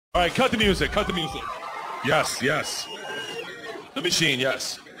All right, cut the music, cut the music. Yes, yes. The machine,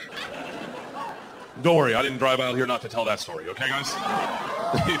 yes. Don't worry, I didn't drive out here not to tell that story, okay, guys?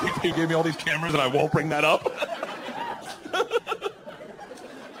 You gave me all these cameras and I won't bring that up?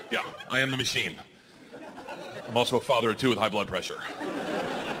 Yeah, I am the machine. I'm also a father of two with high blood pressure.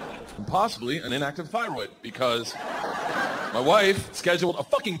 And possibly an inactive thyroid because my wife scheduled a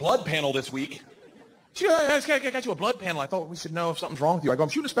fucking blood panel this week. She I got you a blood panel. I thought we should know if something's wrong with you. I go, I'm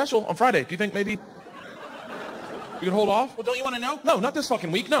shooting a special on Friday. Do you think maybe you can hold off? Well, don't you want to know? No, not this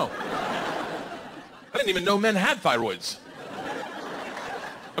fucking week, no. I didn't even know men had thyroids.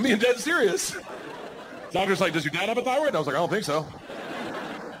 I'm being dead serious. Doctor's like, does your dad have a thyroid? And I was like, I don't think so.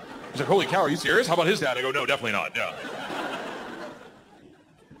 He's like, holy cow, are you serious? How about his dad? I go, no, definitely not, yeah.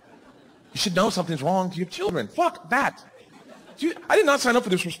 You should know something's wrong to your children. Fuck that. I did not sign up for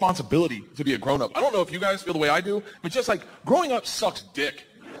this responsibility to be a grown-up. I don't know if you guys feel the way I do, but just like, growing up sucks dick.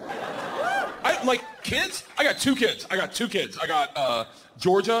 Kids? I got two kids. I got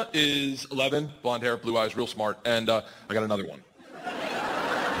Georgia is 11, blonde hair, blue eyes, real smart, and I got another one.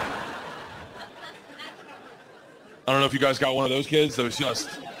 I don't know if you guys got one of those kids that was just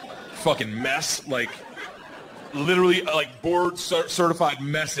fucking mess, literally board certified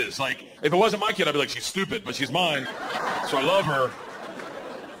messes. If it wasn't my kid, I'd be like, she's stupid, but she's mine, so I love her.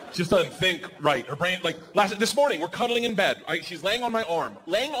 She just doesn't think right. Her brain, this morning, we're cuddling in bed. She's laying on my arm.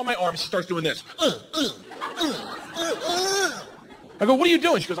 She starts doing this. I go, what are you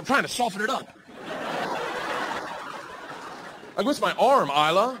doing? She goes, I'm trying to soften it up. I go, it's my arm,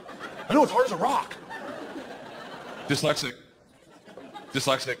 Isla. I know, it's hard as a rock. Dyslexic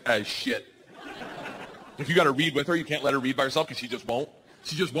as shit. If you got to read with her, you can't let her read by herself because she just won't.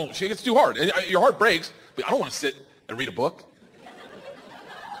 She gets too hard. And your heart breaks, but I don't want to sit and read a book.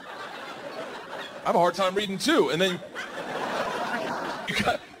 I have a hard time reading too. And then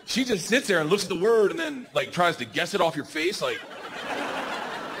she just sits there and looks at the word and then tries to guess it off your face.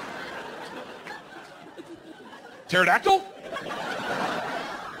 Pterodactyl?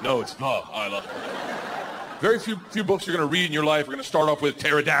 No, it's the, Isla. Very few books you're going to read in your life are going to start off with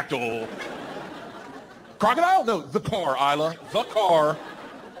pterodactyl. Crocodile? No, the car, Isla. The car.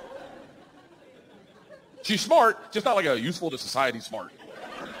 She's smart, just not a useful to society smart.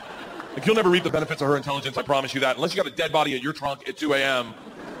 You'll never reap the benefits of her intelligence, I promise you that, unless you got a dead body at your trunk at 2 a.m.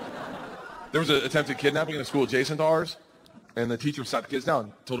 There was an attempted kidnapping in a school adjacent to ours, and the teacher sat the kids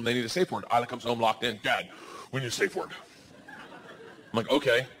down, told them they need a safe word. Isla comes home locked in. Dad, we need a safe word. I'm like,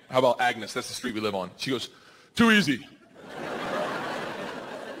 okay, how about Agnes? That's the street we live on. She goes, too easy.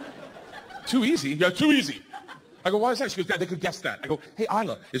 Too easy? Yeah, too easy. I go, why is that? She goes, Dad, they could guess that. I go, hey,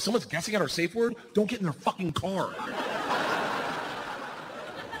 Isla, if someone's guessing at our safe word, don't get in their fucking car.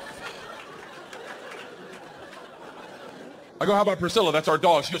 I go, how about Priscilla? That's our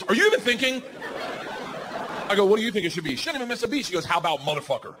dog. She goes, are you even thinking? I go, what do you think it should be? She didn't even miss a beat. She goes, how about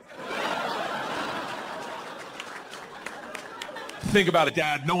motherfucker? Think about it,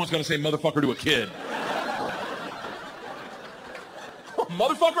 Dad. No one's going to say motherfucker to a kid.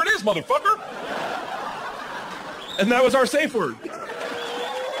 Motherfucker it is, motherfucker. And that was our safe word. Hey,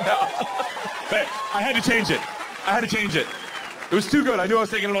 I had to change it. It was too good. I knew I was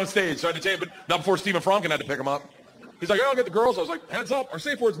taking it on stage, so I had to change it, but not before Stephen Franken had to pick him up. He's like, I'll get the girls. I was like, heads up, our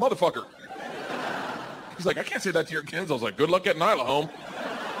safe word's motherfucker. He's like, I can't say that to your kids. I was like, good luck getting Isla home.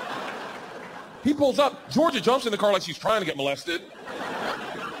 He pulls up. Georgia jumps in the car like she's trying to get molested.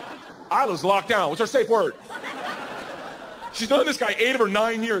 Isla's locked down. What's our safe word? She's known this guy 8 or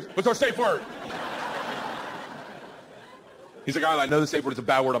 9 years. What's our safe word? He's like, Isla, I know the safe word is a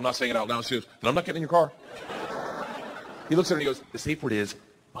bad word. I'm not saying it out loud. She goes, then I'm not getting in your car. He looks at her and he goes, the safe word is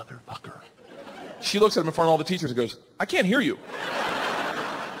motherfucker. She looks at him in front of all the teachers and goes, I can't hear you.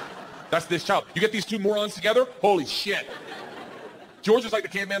 That's this child. You get these two morons together? Holy shit. George was like the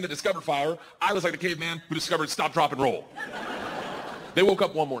caveman that discovered fire. I was like the caveman who discovered stop, drop, and roll. They woke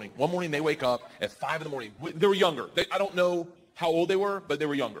up one morning. One morning they wake up at 5 in the morning. They were younger. I don't know how old they were, but they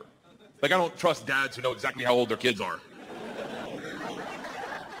were younger. I don't trust dads who know exactly how old their kids are.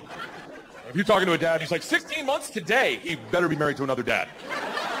 If you're talking to a dad, he's like, 16 months today, he better be married to another dad.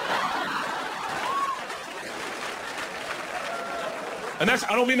 And I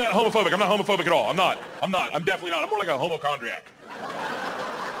don't mean that homophobic. I'm not homophobic at all. I'm not. I'm definitely not. I'm more like a homochondriac.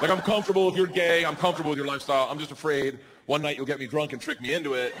 I'm comfortable if you're gay. I'm comfortable with your lifestyle. I'm just afraid one night you'll get me drunk and trick me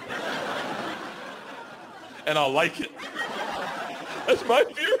into it. And I'll like it. That's my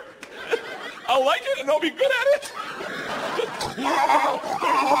fear. I'll like it and I'll be good at it. Just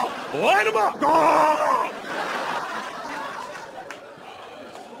light them up.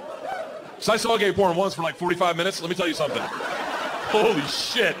 So I saw gay porn once for 45 minutes. Let me tell you something. Holy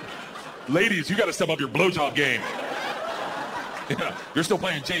shit. Ladies, you got to step up your blowjob game. Yeah, you're still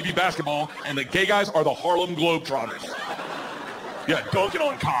playing JV basketball, and the gay guys are the Harlem Globetrotters. Yeah, dunking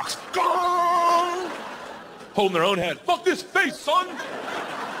on cocks. Gong! Holding their own head. Fuck this face, son!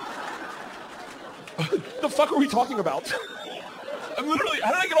 The fuck are we talking about? I'm literally,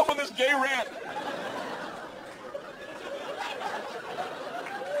 how did I get off on this gay rant?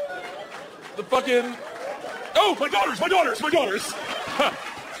 The fucking, oh, my daughters.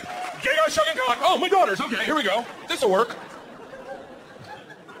 Gay guy shucking cock. Oh, my daughters. Okay, here we go. This'll work.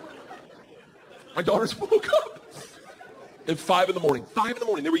 My daughters woke up at 5 in the morning. 5 in the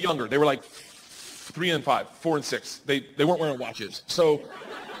morning. They were younger. They were like 3 and 5, 4 and 6. They weren't wearing watches. So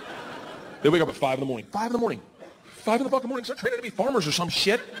they wake up at 5 in the morning. 5 in the morning. 5 in the fucking morning. Start training to be farmers or some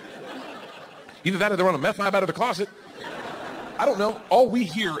shit. Either that or they're on a meth lab out of the closet. I don't know. All we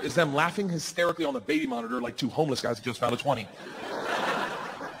hear is them laughing hysterically on the baby monitor like 2 homeless guys who just found a 20.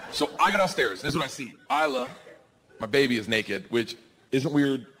 So I get upstairs. This is what I see. Isla, my baby, is naked, which isn't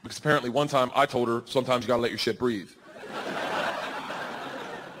weird because apparently one time I told her sometimes you gotta let your shit breathe.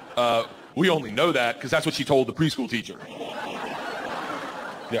 We only know that because that's what she told the preschool teacher.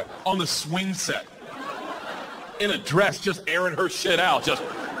 Yeah, on the swing set. In a dress, just airing her shit out, just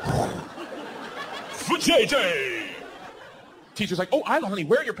for JJ. Teacher's like, oh, Isla, honey,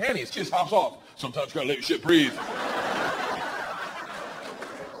 wear your panties. She just hops off. Sometimes you gotta let your shit breathe.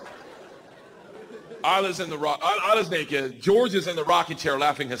 Isla's naked. George is in the rocking chair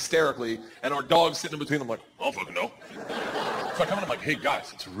laughing hysterically, and our dog's sitting in between them like, I don't fucking know. So I come in, I'm like, hey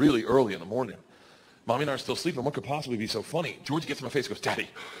guys, it's really early in the morning. Mommy and I are still sleeping. What could possibly be so funny? George gets in my face and goes, Daddy,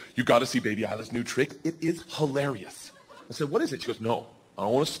 you got to see baby Isla's new trick. It is hilarious. I said, what is it? She goes, no, I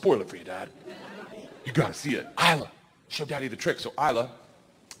don't want to spoil it for you, Dad. You got to see it. Isla, show Daddy the trick. So Isla,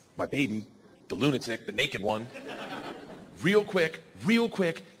 my baby, the lunatic, the naked one, real quick,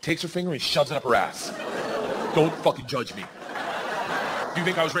 takes her finger and shoves it up her ass. Don't fucking judge me. Do you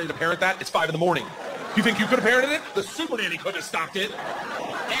think I was ready to parent that? It's 5 in the morning. Do you think you could have parented it? The super nanny could have stopped it.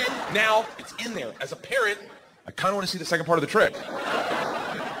 And now it's in there. As a parent, I kind of want to see the second part of the trick.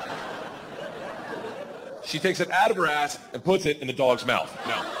 She takes it out of her ass and puts it in the dog's mouth.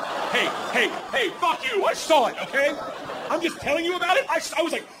 Now, hey, fuck you. I saw it, okay? I'm just telling you about it. I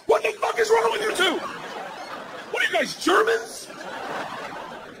was like, what the fuck is wrong with you two? What are you guys, Germans?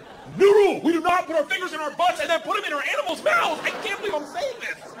 New rule. We do not put our fingers in our butts and then put them in our animals' mouths. I can't believe I'm saying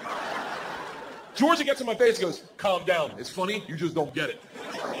this. Georgia gets in my face and goes, calm down. It's funny. You just don't get it.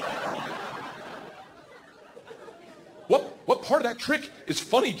 What part of that trick is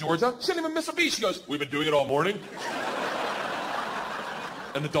funny, Georgia? She didn't even miss a beat. She goes, we've been doing it all morning.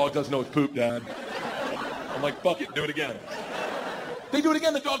 And the dog doesn't know it's poop, Dad. I'm like, fuck it, do it again. They do it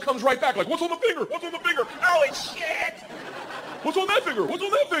again, the dog comes right back like, what's on the finger? What's on the finger? Holy shit! What's on that finger? What's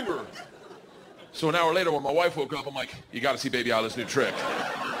on that finger? So an hour later when my wife woke up, I'm like, you gotta see baby Isla's new trick.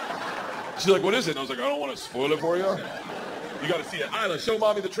 She's like, what is it? And I was like, I don't want to spoil it for you. You gotta see it. Isla, show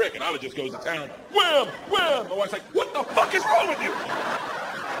mommy the trick. And Isla just goes to town. Wham! Wham! My wife's like, what the fuck is wrong with you?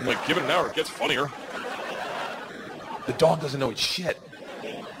 I'm like, give it an hour, it gets funnier. The dog doesn't know it's shit.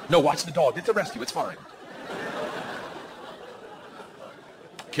 No, watch the dog. It's a rescue, it's fine.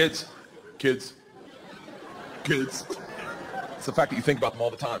 Kids. It's the fact that you think about them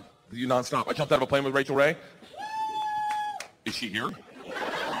all the time. You nonstop. I jumped out of a plane with Rachel Ray. Is she here?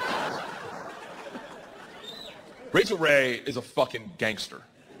 Rachel Ray is a fucking gangster.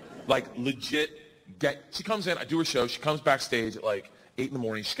 Like, legit. She comes in, I do her show, she comes backstage at like 8 in the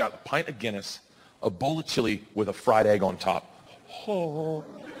morning. She's got a pint of Guinness, a bowl of chili with a fried egg on top. Oh.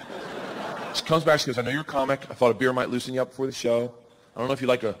 She comes back, she goes, I know you're a comic. I thought a beer might loosen you up before the show. I don't know if you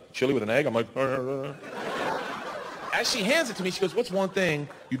like a chili with an egg. I'm like, As she hands it to me, she goes, what's one thing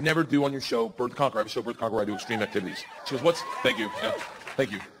you'd never do on your show, Bert the Conqueror? I have a show, Bert the Conqueror, where I do extreme activities. She goes, thank you. Yeah,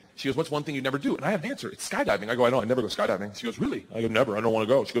 thank you. She goes, what's one thing you'd never do? And I have an answer. It's skydiving. I go, I know, I never go skydiving. She goes, really? I go, never. I don't want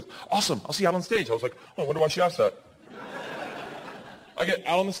to go. She goes, awesome. I'll see you out on stage. I was like, oh, I wonder why she asked that. I get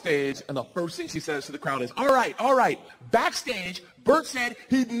out on the stage, and the first thing she says to the crowd is, all right. Backstage, Bert said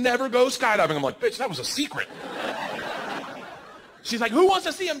he'd never go skydiving. I'm like, bitch, that was a secret. She's like, who wants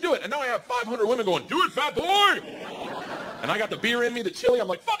to see him do it? And now I have 500 women going, do it, fat boy. And I got the beer in me, the chili. I'm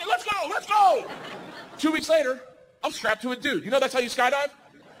like, fuck it, let's go. 2 weeks later, I'm strapped to a dude. You know that's how you skydive?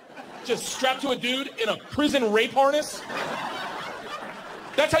 Just strapped to a dude in a prison rape harness.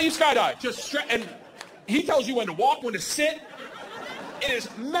 That's how you skydive. And he tells you when to walk, when to sit. It is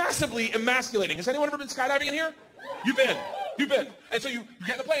massively emasculating. Has anyone ever been skydiving in here? You've been. And so you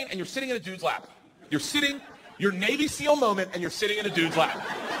get in the plane and you're sitting in a dude's lap. Your Navy SEAL moment, and you're sitting in a dude's lap.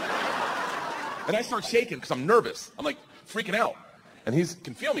 And I start shaking because I'm nervous. I'm like freaking out. And he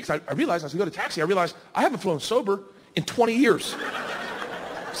can feel me because I realized as we go to taxi, I realized I haven't flown sober in 20 years.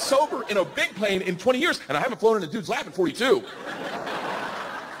 Sober in a big plane in 20 years, and I haven't flown in a dude's lap in 42.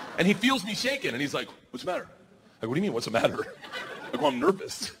 And he feels me shaking, and he's like, what's the matter? Like, what do you mean, what's the matter? I go, I'm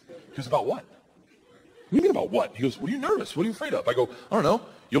nervous. He goes, about what? What do you mean about what? He goes, what are you nervous? What are you afraid of? I go, I don't know.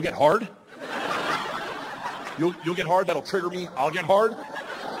 You'll get hard. You'll get hard. That'll trigger me. I'll get hard.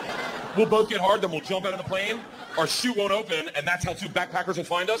 We'll both get hard. Then we'll jump out of the plane. Our chute won't open, and that's how two backpackers will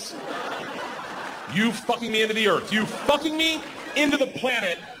find us. You fucking me into the earth. You fucking me into the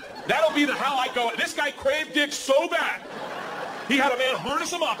planet. That'll be the hell I go. This guy craved dick so bad. He had a man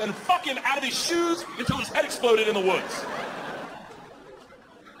harness him up and fucking out of his shoes until his head exploded in the woods.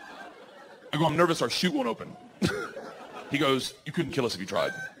 I go, I'm nervous our chute won't open. He goes, you couldn't kill us if you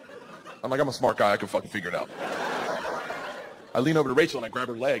tried. I'm like, I'm a smart guy. I can fucking figure it out. I lean over to Rachel and I grab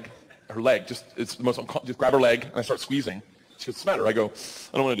her leg, just grab her leg and I start squeezing. She goes, what's the matter? I go,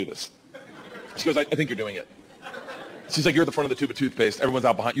 I don't want to do this. She goes, I think you're doing it. She's like, you're at the front of the tube of toothpaste. Everyone's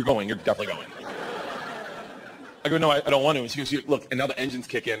out behind. You're definitely going. I go, no, I don't want to. And she goes, look, and now the engines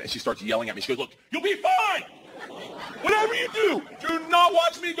kick in and she starts yelling at me. She goes, look, you'll be fine. Whatever you do not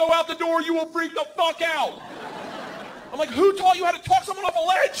watch me go out the door. You will freak the fuck out. I'm like, who taught you how to talk someone off a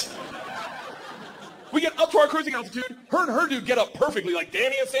ledge? We get up to our cruising altitude. Her and her dude get up perfectly like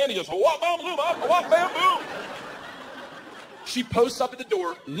Danny and Sandy. Just wop, bam, boom, wop, bam, boom. She posts up at the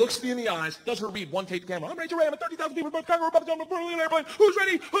door, looks me in the eyes, does her read, one take camera. I'm Rachel Ray, I'm at 30,000 people, we're about to jump on an airplane. Who's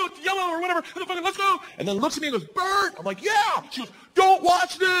ready? Who's yellow or whatever? And fucking, let's go. And then looks at me and goes, Bert. I'm like, yeah. She goes, don't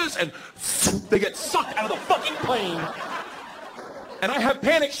watch this. And they get sucked out of the fucking plane. And I have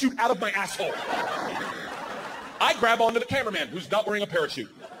panic shoot out of my asshole. I grab onto the cameraman who's not wearing a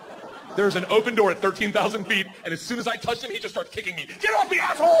parachute. There's an open door at 13,000 feet, and as soon as I touch him, he just starts kicking me. Get off me,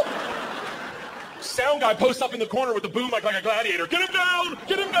 asshole! Sound guy posts up in the corner with the boom like a gladiator. Get him down!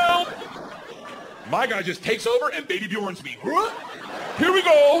 Get him down! My guy just takes over and Baby Bjorns me. Here we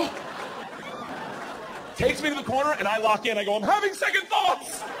go! Takes me to the corner, and I lock in. I go, I'm having second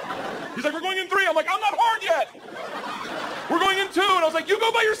thoughts! He's like, we're going in 3. I'm like, I'm not hard yet! We're going in 2, and I was like, you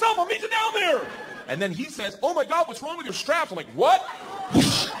go by yourself. I'll meet you down there! And then he says, oh my God, what's wrong with your straps? I'm like, what?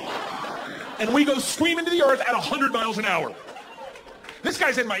 And we go scream into the earth at 100 miles an hour. This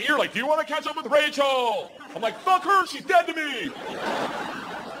guy's in my ear like, do you want to catch up with Rachel? I'm like, fuck her, she's dead to me.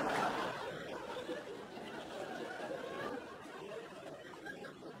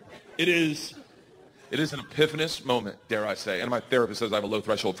 It is an epiphanous moment, dare I say. And my therapist says I have a low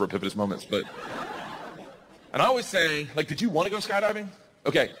threshold for epiphanous moments, but... And I always say, like, did you want to go skydiving?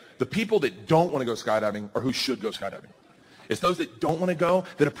 Okay, the people that don't want to go skydiving are who should go skydiving. It's those that don't want to go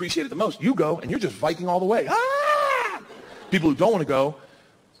that appreciate it the most. You go, and you're just Viking all the way. Ah! People who don't want to go,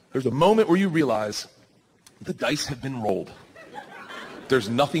 there's a moment where you realize the dice have been rolled. There's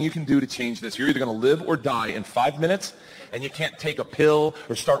nothing you can do to change this. You're either going to live or die in 5 minutes, and you can't take a pill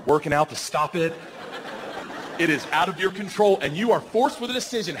or start working out to stop it. It is out of your control, and you are forced with a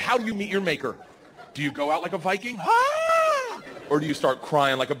decision. How do you meet your maker? Do you go out like a Viking? Ah! Or do you start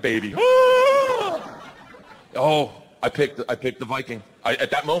crying like a baby? Ah! Oh, I picked the Viking. At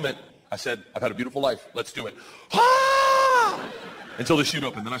that moment, I said, I've had a beautiful life. Let's do it. Ah! Until the chute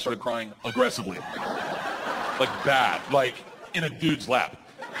opened. Then I started crying aggressively. Like bad. Like in a dude's lap.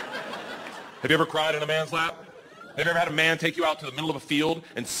 Have you ever cried in a man's lap? Have you ever had a man take you out to the middle of a field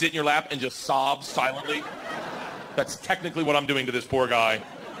and sit in your lap and just sob silently? That's technically what I'm doing to this poor guy.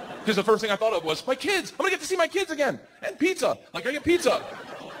 Because the first thing I thought of was, my kids. I'm going to get to see my kids again. And pizza. Like, I get pizza.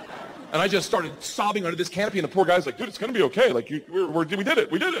 And I just started sobbing under this canopy, and the poor guy's like, dude, it's going to be okay. Like, we did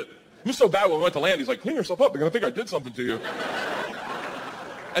it. We did it. It was so bad when we went to land. He's like, clean yourself up. They're going to think I did something to you.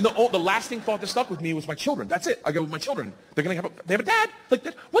 And the lasting thought that stuck with me was my children. That's it. I go with my children. They have a dad. Like,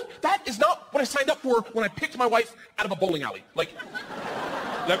 that, what? That is not what I signed up for when I picked my wife out of a bowling alley. Like,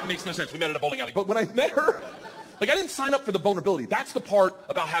 that makes no sense. We met at a bowling alley. But when I met her, like, I didn't sign up for the vulnerability. That's the part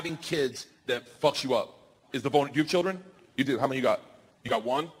about having kids that fucks you up. Is the do you have children? You do. How many you got? You got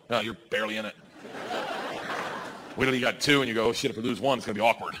 1? No, you're barely in it. Wait till you got 2 and you go, oh shit, if we lose 1, it's going to be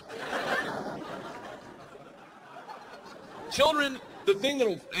awkward. Children, the thing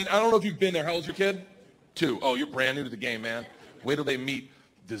that'll, and I don't know if you've been there. How old's your kid? 2. Oh, you're brand new to the game, man. Wait till they meet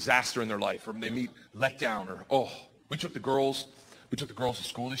disaster in their life, or they meet letdown, or, oh, we took the girls to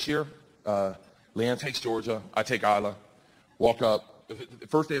school this year. Leanne takes Georgia. I take Isla. Walk up.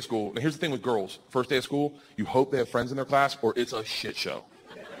 First day of school. And here's the thing with girls. First day of school, you hope they have friends in their class, or it's a shit show.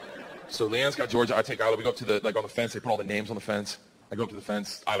 So Leanne's got Georgia. I take Isla. We go up to the, like, on the fence. They put all the names on the fence. I go up to the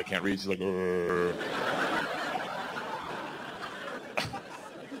fence. Isla can't read. She's like,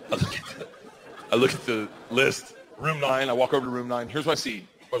 I look at the list. Room 9, I walk over to room 9. Here's what I see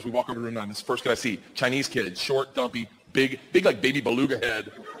as we walk over to room 9. This is the first kid I see. Chinese kid, short, dumpy, big like baby beluga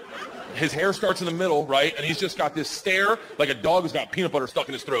head. His hair starts in the middle, right? And he's just got this stare like a dog who's got peanut butter stuck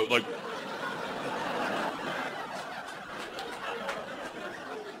in his throat. Like,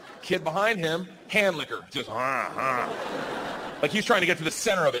 kid behind him, hand licker. Just, like he's trying to get to the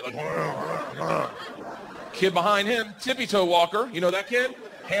center of it. Like, kid behind him, tippy toe walker. You know that kid?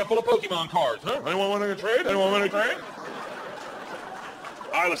 Handful of Pokemon cards. Huh? Anyone want to trade? Anyone want to trade?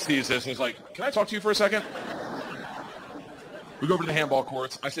 Isla sees this and is like, can I talk to you for a second? We go over to the handball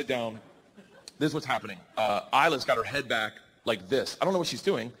courts. I sit down. This is what's happening. Isla's got her head back like this. I don't know what she's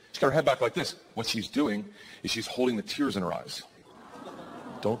doing. She's got her head back like this. What she's doing is she's holding the tears in her eyes.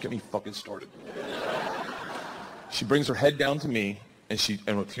 Don't get me fucking started. She brings her head down to me, and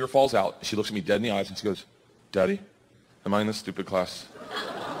when a tear falls out, she looks at me dead in the eyes, and she goes, Daddy, am I in this stupid class?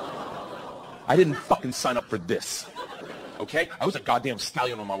 I didn't fucking sign up for this. Okay? I was a goddamn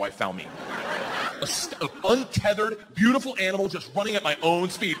stallion when my wife found me. An untethered, beautiful animal just running at my own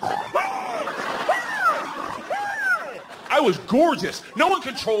speed. I was gorgeous. No one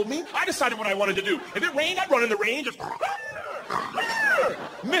controlled me. I decided what I wanted to do. If it rained, I'd run in the rain. Just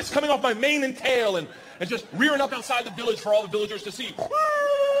mist coming off my mane and tail and just rearing up outside the village for all the villagers to see.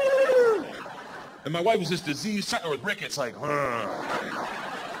 And my wife was this diseased settler with rickets, like,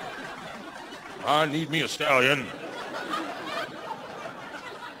 I need me a stallion.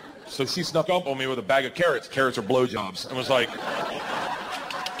 So she snuck up on me with a bag of carrots. Carrots are blowjobs. And was like,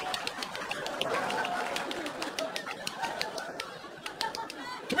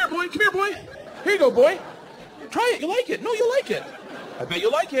 come here, boy. Come here, boy. Here you go, boy. Try it. You like it. No, you like it. I bet you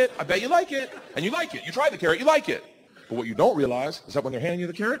like it. I bet you like it. And you like it. You try the carrot. You like it. But what you don't realize is that when they're handing you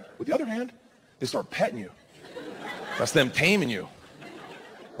the carrot, with the other hand, they start petting you. That's them taming you.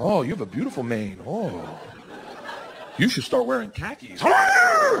 Oh, you have a beautiful mane. Oh. You should start wearing khakis.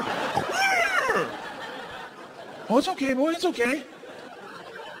 Oh, it's okay, boy. It's okay.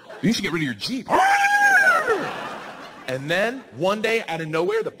 You should get rid of your Jeep. And then, one day, out of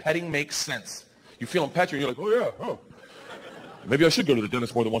nowhere, the petting makes sense. You feel them pet you, and you're like, oh, yeah, oh. Maybe I should go to the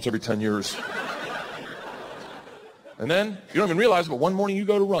dentist more than once every 10 years. And then, you don't even realize, but one morning you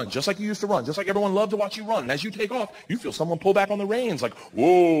go to run, just like you used to run, just like everyone loved to watch you run. And as you take off, you feel someone pull back on the reins, like,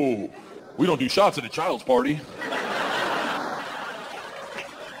 whoa, we don't do shots at a child's party.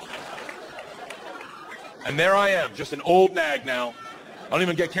 And there I am, just an old nag now. I don't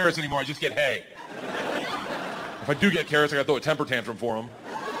even get carrots anymore, I just get hay. If I do get carrots, I gotta throw a temper tantrum for them.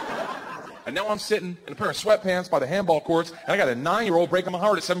 And now I'm sitting in a pair of sweatpants by the handball courts, and I got a 9-year-old breaking my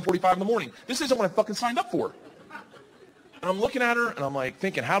heart at 7:45 in the morning. This isn't what I fucking signed up for. And I'm looking at her, and I'm like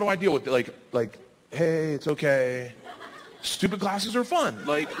thinking, how do I deal with it? Like, hey, it's okay. Stupid classes are fun.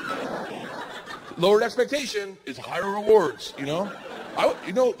 Like, lowered expectation is higher rewards, you know? A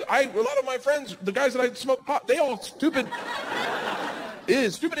lot of my friends, the guys that I smoke pot, they all stupid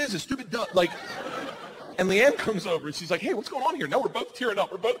is stupid dumb. Like, and Leanne comes over and she's like, hey, what's going on here? Now we're both tearing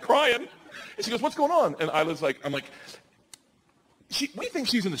up. We're both crying. And she goes, what's going on? And Isla's like, I'm like, we think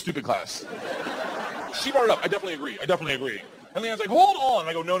she's in the stupid class. She brought it up. I definitely agree. And Leanne's like, hold on. And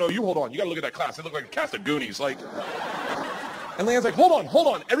I go, no, you hold on. You got to look at that class. They look like a cast of Goonies. Like, and Leanne's like, hold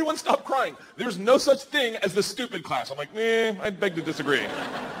on. Everyone stop crying. There's no such thing as the stupid class. I'm like, I beg to disagree.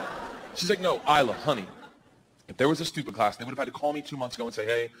 She's like, no, Isla, honey. If there was a stupid class, they would have had to call me 2 months ago and say,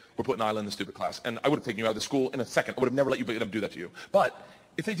 hey, we're putting Isla in the stupid class. And I would have taken you out of the school in a second. I would have never let you do that to you. But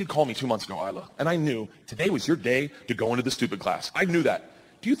if they did call me 2 months ago, Isla, and I knew today was your day to go into the stupid class, I knew that.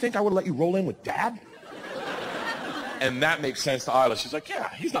 Do you think I would have let you roll in with Dad? And that makes sense to Isla. She's like, yeah,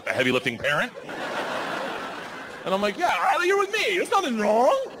 he's not the heavy lifting parent. And I'm like, yeah, Isla, you're with me. There's nothing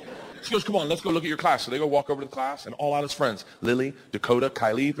wrong. She goes, come on, let's go look at your class. So they go walk over to the class, and all Isla's friends, Lily, Dakota,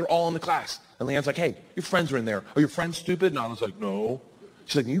 Kylie, they're all in the class. And Leanne's like, hey, your friends are in there. Are your friends stupid? And Isla's like, no.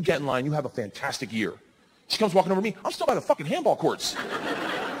 She's like, you get in line. You have a fantastic year. She comes walking over to me. I'm still by the fucking handball courts.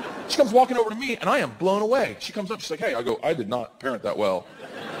 She comes walking over to me, and I am blown away. She comes up. She's like, hey. I go, I did not parent that well.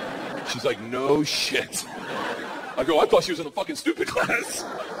 She's like, no shit. I go, I thought she was in a fucking stupid class.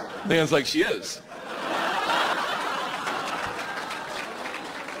 Leanne's like, she is.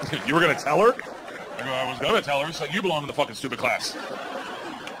 You were going to tell her? I go, I was going to tell her. She's like, you belong in the fucking stupid class.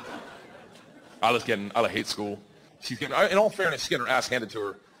 Isla hates school. She's getting, in all fairness, she's getting her ass handed to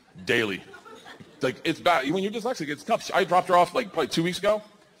her daily. Like, it's bad. When you're dyslexic, it's tough. I dropped her off, like, probably 2 weeks ago.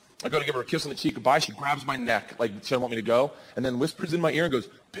 I go to give her a kiss on the cheek goodbye. She grabs my neck, like, she doesn't want me to go, and then whispers in my ear and goes,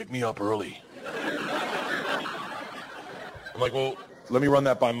 pick me up early. I'm like, well, let me run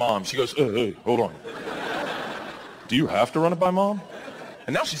that by Mom. She goes, hey, hold on. Do you have to run it by Mom?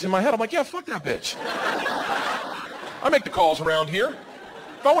 And now she's in my head. I'm like, yeah, fuck that bitch. I make the calls around here.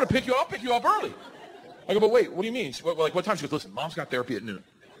 If I want to pick you up, I'll pick you up early. I go, but wait, what do you mean? Like, what time? She goes, listen, Mom's got therapy at noon.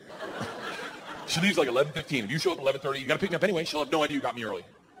 She leaves like 11:15. If you show up at 11:30, you got to pick me up anyway. She'll have no idea you got me early.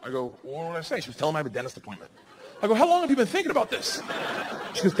 I go, well, what did I say? She was telling me I have a dentist appointment. I go, how long have you been thinking about this?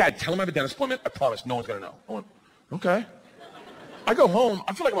 She goes, Dad, tell him I have a dentist appointment. I promise no one's going to know. I went, okay. I go home.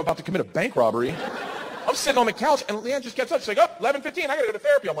 I feel like I'm about to commit a bank robbery. I'm sitting on the couch, and Leanne just gets up. She's like, 11:15, I got to go to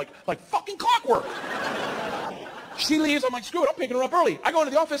therapy. I'm like fucking clockwork. She leaves. I'm like, screw it, I'm picking her up early. I go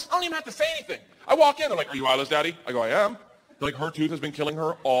into the office. I don't even have to say anything. I walk in. They're like, are you eyeless, Daddy? I go, I am. They're like, her tooth has been killing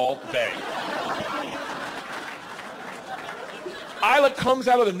her all day. Isla comes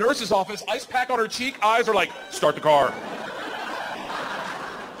out of the nurse's office, ice pack on her cheek, eyes are like, start the car.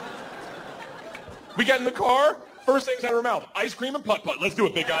 We get in the car, first things out of her mouth, ice cream and putt-putt. Let's do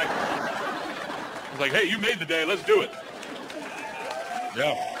it, big guy. I was like, hey, you made the day, let's do it.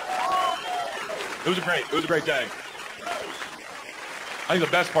 Yeah. It was a great day. I think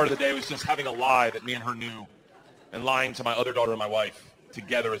the best part of the day was just having a lie that me and her knew and lying to my other daughter and my wife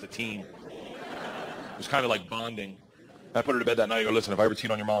together as a team. It was kind of like bonding. I put her to bed that night. I go, listen, if I ever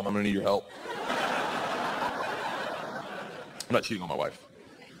cheat on your mom, I'm going to need your help. I'm not cheating on my wife.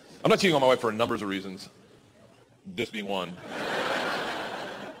 I'm not cheating on my wife for a number of reasons. This being one.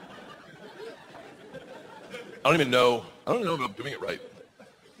 I don't know if I'm doing it right.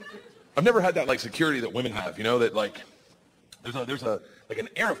 I've never had that like security that women have, you know, that like there's a like an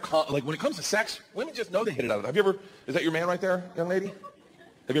air of like when it comes to sex, women just know they hit it out. Have you ever, is that your man right there, young lady?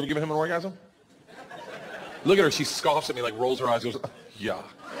 Have you ever given him an orgasm? Look at her, she scoffs at me, like rolls her eyes, goes, yeah.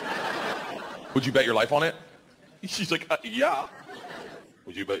 Would you bet your life on it? She's like, yeah.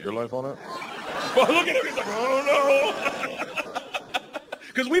 Would you bet your life on it? Well, look at him, he's like, oh no.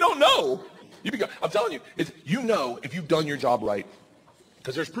 Because we don't know. I'm telling you, you know if you've done your job right,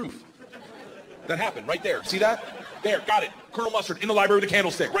 because there's proof. That happened right there. See that? There, got it. Colonel Mustard in the library with a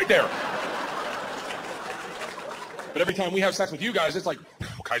candlestick, right there. But every time we have sex with you guys, it's like,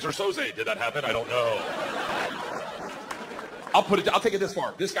 Kaiser Soze, did that happen? I don't know. I'll take it this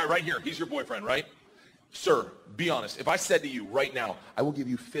far. This guy right here, he's your boyfriend, right? Sir, be honest. If I said to you right now, I will give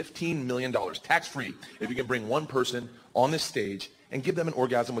you $15 million, tax-free, if you can bring one person on this stage and give them an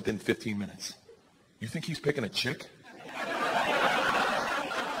orgasm within 15 minutes. You think he's picking a chick?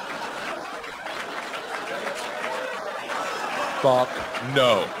 Fuck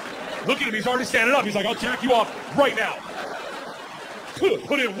no. Look at him, he's already standing up. He's like, I'll jack you off right now.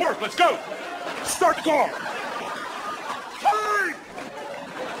 Put in work, let's go. Start the car. Hurry!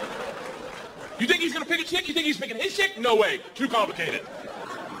 You think he's gonna pick a chick? You think he's picking his chick? No way, too complicated.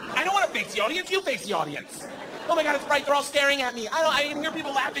 I don't want to face the audience, you face the audience. Oh my God, it's right, they're all staring at me. I can hear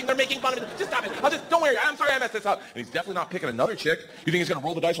people laughing, they're making fun of me. Just stop it, don't worry, I'm sorry I messed this up. And he's definitely not picking another chick. You think he's gonna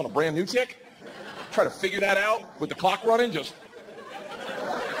roll the dice on a brand new chick? Try to figure that out with the clock running, just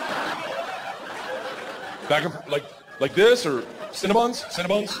back and like this, or Cinnabons?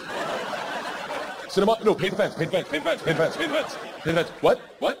 No, paint the fence. What?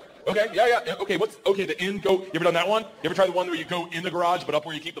 Okay, yeah. Okay, the end, go. You ever done that one? You ever tried the one where you go in the garage, but up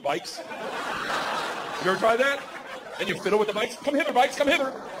where you keep the bikes? You ever tried that? And you fiddle with the bikes? Come hither, bikes, come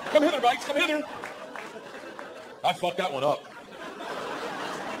hither. Come hither, bikes, come hither. I fucked that one up.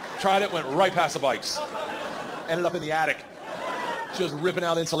 Tried it, went right past the bikes. Ended up in the attic. Just ripping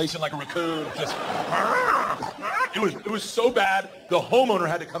out insulation like a raccoon. Just, it was so bad, the homeowner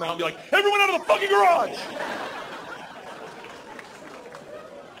had to come out and be like, everyone out of the fucking garage!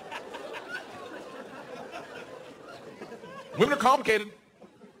 Women are complicated.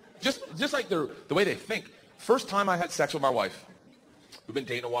 Just like the way they think. First time I had sex with my wife. We've been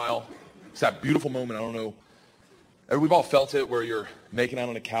dating a while. It's that beautiful moment, I don't know. We've all felt it where you're making out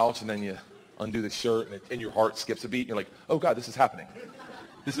on a couch and then you undo the shirt and your heart skips a beat and you're like, oh God, this is happening.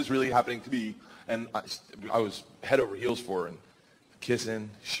 This is really happening to me. And I was head over heels for her and kissing,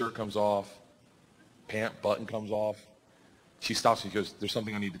 shirt comes off, pant button comes off. She stops and she goes, there's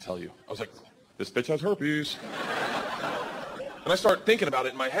something I need to tell you. I was like, this bitch has herpes. And I start thinking about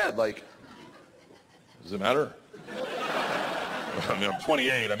it in my head, like, does it matter? I mean, I'm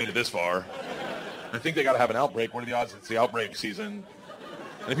 28, I made it this far. I think they got to have an outbreak. What are the odds it's the outbreak season?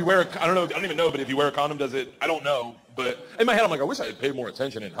 And if you wear I don't even know, but if you wear a condom, does it? I don't know. But in my head, I'm like, I wish I had paid more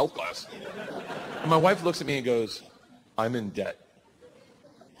attention in health class. And my wife looks at me and goes, I'm in debt.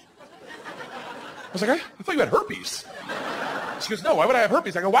 I was like, I thought you had herpes. She goes, no, why would I have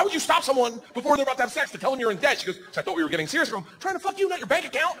herpes? I go, why would you stop someone before they're about to have sex to tell them you're in debt? She goes, I thought we were getting serious. I go, I'm trying to fuck you, not your bank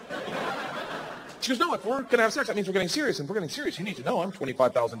account. She goes, no, if we're going to have sex, that means we're getting serious. And if we're getting serious, you need to know I'm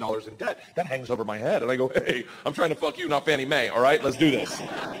 $25,000 in debt. That hangs over my head. And I go, hey, I'm trying to fuck you, not Fannie Mae. All right, let's do this.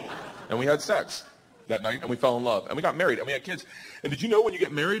 And we had sex. that night, and we fell in love, and we got married, and we had kids. And did you know when you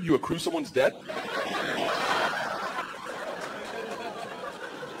get married, you accrue someone's debt?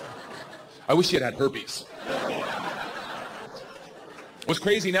 I wish she had herpes. What's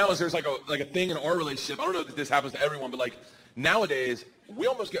crazy now is there's like a thing in our relationship. I don't know that this happens to everyone, but like nowadays, we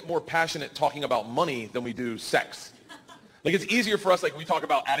almost get more passionate talking about money than we do sex. Like it's easier for us, like we talk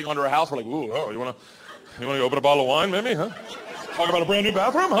about adding onto our house, we're like, ooh, oh, you wanna open a bottle of wine, maybe, huh? Talk about a brand new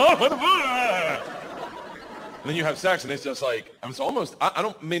bathroom, huh? And then you have sex, and it's just like, it's almost, I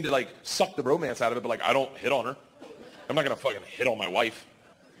don't mean to like suck the romance out of it, but like I don't hit on her. I'm not gonna fucking hit on my wife.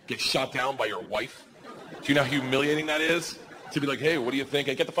 Get shot down by your wife. Do you know how humiliating that is? To be like, hey, what do you think?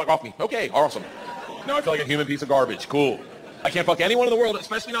 Hey, get the fuck off me. Okay, awesome. Now I feel like a human piece of garbage. Cool. I can't fuck anyone in the world,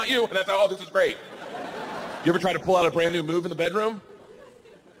 especially not you. And that's how, oh, this is great. You ever try to pull out a brand new move in the bedroom?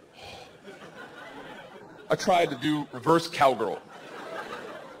 I tried to do reverse cowgirl.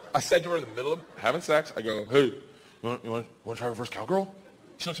 I said to her in the middle of having sex, I go, hey, you want to try reverse cowgirl?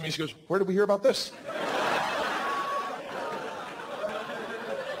 She looks at me, she goes, where did we hear about this?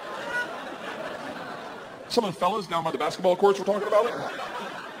 Some of the fellas down by the basketball courts were talking about it.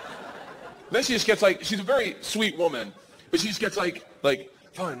 Then she just gets like, she's a very sweet woman, but she just gets like,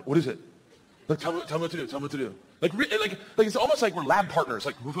 fine, what is it? Like, tell me what to do, tell me what to do. Like it's almost like we're lab partners.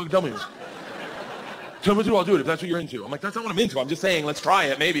 Like, who fucking tell me this? Tell me what to do, I'll do it if that's what you're into. I'm like, that's not what I'm into. I'm just saying, let's try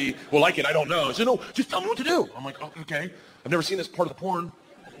it. Maybe we'll like it. I don't know. She said, no, just tell me what to do. I'm like, oh, okay. I've never seen this part of the porn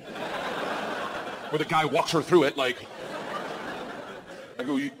where the guy walks her through it. Like, I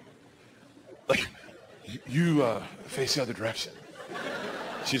go, you face the other direction.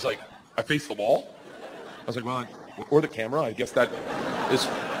 She's like, I face the wall? I was like, well, or the camera. I guess that is,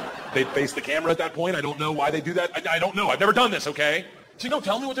 they face the camera at that point. I don't know why they do that. I don't know. I've never done this, okay? She's like, no,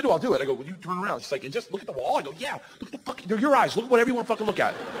 tell me what to do. I'll do it. I go, well, you turn around. She's like, and just look at the wall. I go, yeah, look at the fucking, they're your eyes. Look at whatever you want to fucking look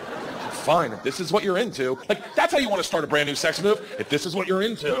at. Said, fine, if this is what you're into. Like, that's how you want to start a brand new sex move. If this is what you're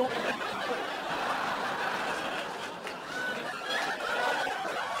into.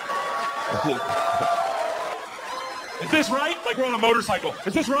 Is this right? Like we're on a motorcycle.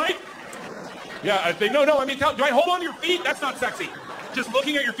 Is this right? Yeah, I think, no, I mean, do I hold on to your feet? That's not sexy. Just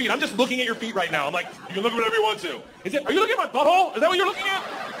looking at your feet. I'm just looking at your feet right now. I'm like, you can look at whatever you want to. Are you looking at my butthole? Is that what you're looking at?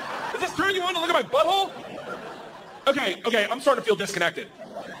 Does this turn you on to look at my butthole? Okay, I'm starting to feel disconnected.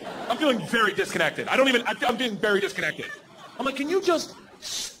 I'm feeling very disconnected. I'm being very disconnected. I'm like, can you just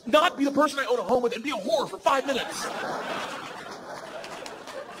not be the person I own a home with and be a whore for 5 minutes?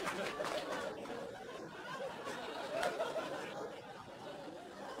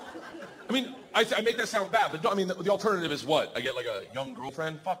 I mean, I make that sound bad, but I mean, the alternative is what? I get like a young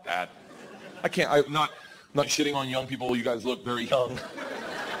girlfriend? Fuck that. I'm not shitting on young people. You guys look very young.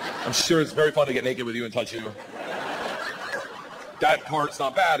 I'm sure it's very fun to get naked with you and touch you. That part's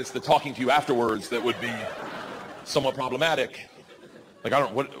not bad. It's the talking to you afterwards that would be somewhat problematic. Like,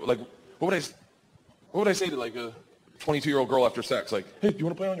 what would I say to like a 22-year-old girl after sex? Like, hey, do you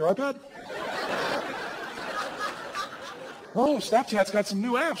want to play on your iPad? Oh, Snapchat's got some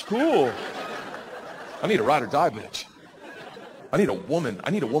new apps. Cool. I need a ride or die bitch. I need a woman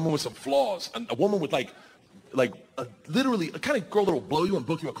with some flaws. A woman with literally a kind of girl that'll blow you and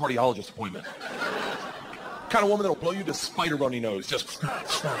book you a cardiologist appointment. Kind of woman that'll blow you to spider runny nose. Just.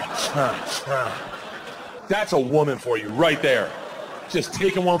 That's a woman for you right there. Just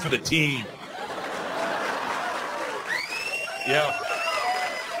taking one for the team. Yeah.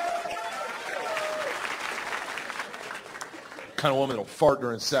 Kind of woman that'll fart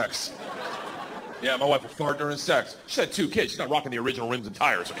during sex. Yeah, my wife will fart during sex. She had 2 kids. She's not rocking the original rims and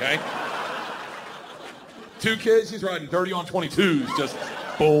tires, okay? 2 kids, she's riding dirty on 22s. Just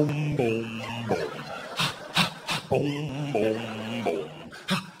boom, boom, boom. Boom, boom, boom.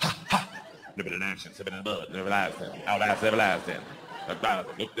 Nibbit in action, sipping in bud, never lasting. Outlast, everlasting.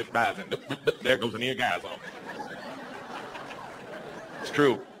 There goes an orgasm. It's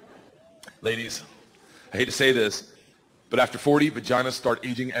true. Ladies, I hate to say this, but after 40, vaginas start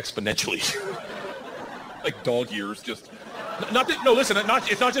aging exponentially. Like dog years, just. Listen,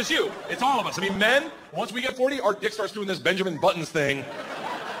 it's not just you. It's all of us. I mean, men, once we get 40, our dick starts doing this Benjamin Buttons thing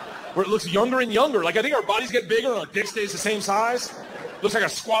where it looks younger and younger. Like, I think our bodies get bigger and our dick stays the same size. Looks like a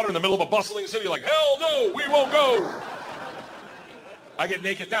squatter in the middle of a bustling city. Like, hell no, we won't go. I get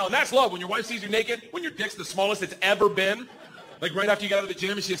naked now, and that's love. When your wife sees you naked, when your dick's the smallest it's ever been, like right after you get out of the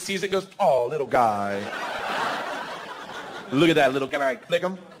gym and she just sees it and goes, oh, little guy. Look at that little guy. Click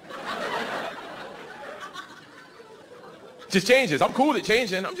him. Just changes. I'm cool with it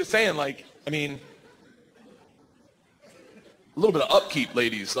changing. I'm just saying, like, I mean, a little bit of upkeep,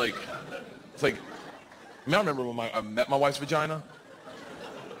 ladies. Like, it's like, I mean, I remember when I met my wife's vagina.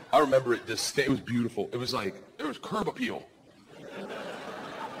 I remember it it was beautiful. It was like, there was curb appeal.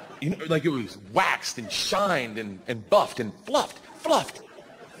 You know, like it was waxed and shined and buffed and fluffed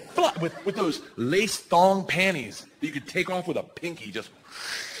with those lace thong panties that you could take off with a pinky, just.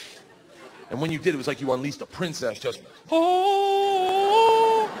 And when you did, it was like you unleashed a princess, just.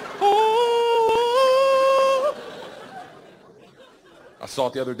 I saw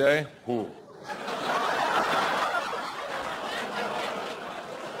it the other day. Ooh.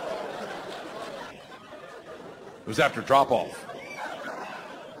 It was after drop-off.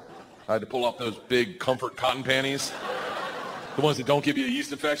 I had to pull off those big comfort cotton panties. The ones that don't give you a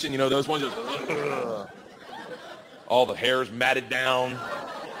yeast infection, you know, those ones just... all the hair's matted down.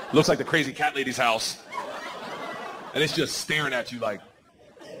 Looks like the crazy cat lady's house. And it's just staring at you like,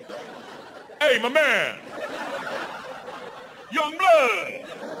 hey, my man. Young blood.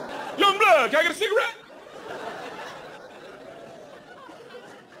 Young blood, can I get a cigarette?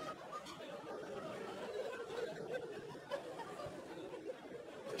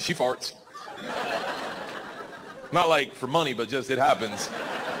 She farts. Not like for money, but just it happens.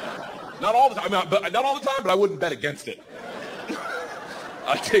 Not all the time, not all the time, but I wouldn't bet against it.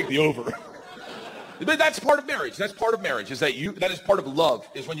 I'd take the over. But that's part of marriage. That's part of marriage. That is part of love,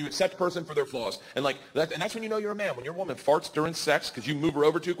 is when you accept a person for their flaws. And that's when you know you're a man. When your woman farts during sex because you move her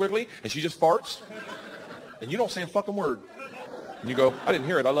over too quickly and she just farts and you don't say a fucking word. And you go, I didn't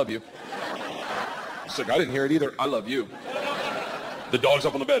hear it. I love you. She's like, I didn't hear it either. I love you. The dog's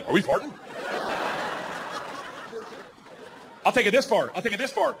up on the bed. Are we farting? I'll take it this far.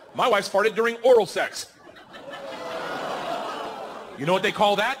 My wife's farted during oral sex. You know what they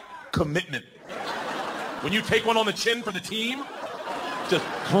call that? Commitment. When you take one on the chin for the team, just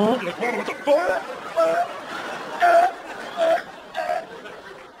like, what the fuck?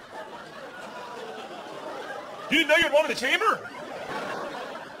 You didn't know you had one in the chamber?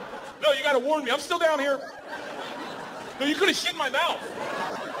 No, you gotta warn me. I'm still down here. No, you could have shit in my mouth.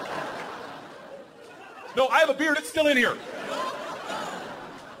 No, I have a beard. It's still in here.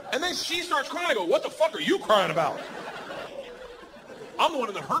 And then she starts crying. I go, what the fuck are you crying about? I'm the one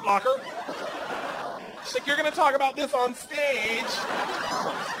in the hurt locker. She's like, you're going to talk about this on stage.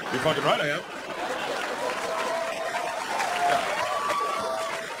 You're fucking right, I am.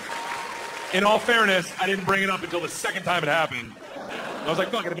 In all fairness, I didn't bring it up until the second time it happened. I was like,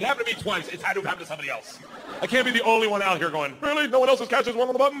 fuck it, if it happened to me twice, it's had to have happened to somebody else. I can't be the only one out here going, really? No one else has catches one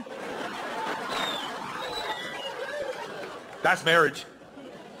on the button? That's marriage.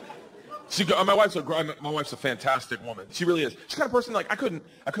 My wife's a fantastic woman. She really is. She's the kind of person like I couldn't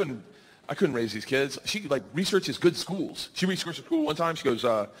raise these kids. She like researches good schools. She researched a school one time. She goes, it's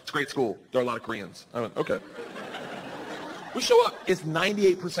a great school. There are a lot of Koreans. I went, okay. We show up. It's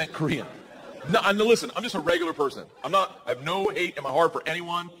 98% Korean. No, listen, I'm just a regular person. I have no hate in my heart for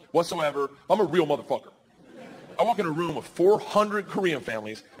anyone whatsoever. I'm a real motherfucker. I walk in a room with 400 Korean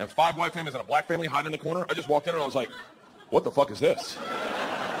families and 5 white families and a black family hiding in the corner. I just walked in and I was like, what the fuck is this?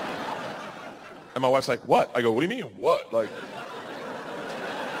 And my wife's like, what? I go, what do you mean, what? Like,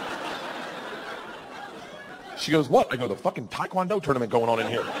 she goes, what? I go, the fucking Taekwondo tournament going on in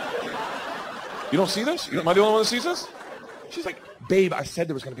here. You don't see this? Am I the only one that sees this? She's like, babe, I said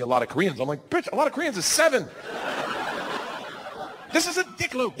there was going to be a lot of Koreans. I'm like, bitch, a lot of Koreans is 7. This is a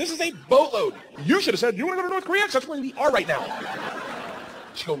dickload. This is a boatload. You should have said, you want to go to North Korea? That's where we are right now.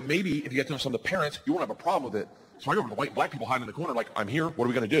 She goes, maybe if you get to know some of the parents, you won't have a problem with it. So I go over to the white and black people hiding in the corner like, I'm here. What are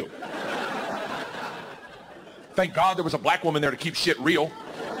we going to do? Thank God there was a black woman there to keep shit real.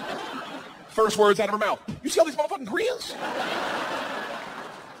 First words out of her mouth. You see all these motherfucking Koreans?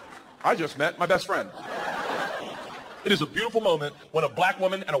 I just met my best friend. It is a beautiful moment when a black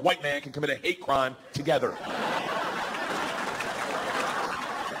woman and a white man can commit a hate crime together.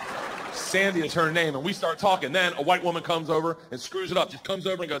 Sandy is her name, and we start talking. Then a white woman comes over and screws it up. Just comes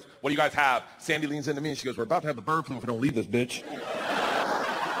over and goes, what do you guys have? Sandy leans into me and she goes, we're about to have the bird flu if we don't leave this bitch.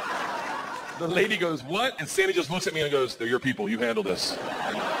 The lady goes, what? And Sandy just looks at me and goes, they're your people. You handle this.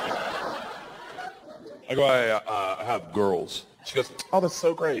 I go, I have girls. She goes, oh, that's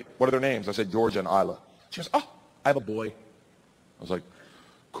so great. What are their names? I said, Georgia and Isla. She goes, oh, I have a boy. I was like,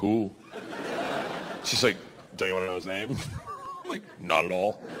 cool. She's like, don't you want to know his name? I'm like, not at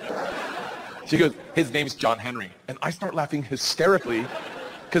all. She goes, his name's John Henry. And I start laughing hysterically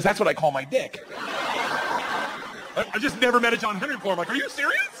because that's what I call my dick. I just never met a John Henry before. I'm like, are you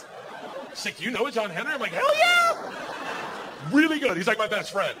serious? She's like, do you know a John Henry? I'm like, hell yeah! Really good. He's like my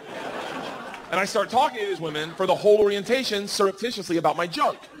best friend. And I start talking to these women for the whole orientation surreptitiously about my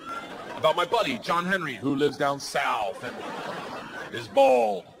junk. About my buddy, John Henry, who lives down south and is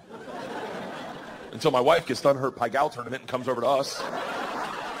bald. Until my wife gets done her Pai Gow tournament and comes over to us.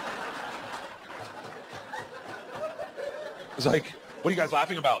 was like, what are you guys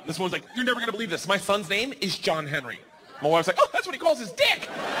laughing about? And this one's like, you're never going to believe this. My son's name is John Henry. My wife's like, oh, that's what he calls his dick.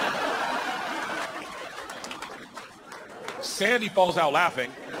 Sandy falls out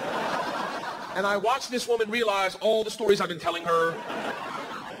laughing. And I watched this woman realize all the stories I've been telling her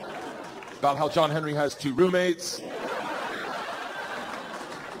about how John Henry has 2 roommates,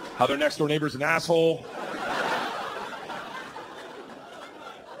 how their next door neighbor's an asshole,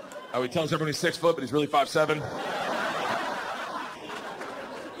 how he tells everyone he's 6 foot, but he's really 5'7".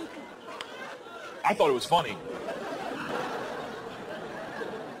 I thought it was funny.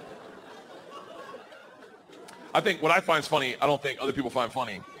 I think what I find is funny, I don't think other people find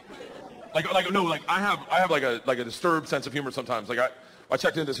funny. I have like a disturbed sense of humor sometimes. Like I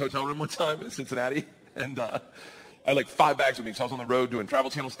checked into this hotel room one time in Cincinnati, and I had like 5 bags with me. So I was on the road doing Travel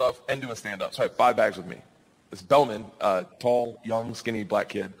Channel stuff and doing stand-up. So I had 5 bags with me. This bellman, tall, young, skinny, black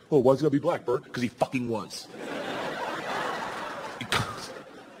kid. Oh, why's he gonna be black, Bert? Because he fucking was.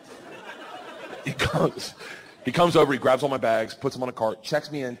 He comes over, he grabs all my bags, puts them on a cart,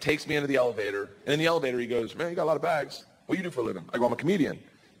 checks me in, takes me into the elevator. And in the elevator, he goes, man, you got a lot of bags. What do you do for a living? I go, I'm a comedian.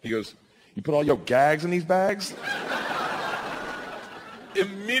 He goes, you put all your gags in these bags?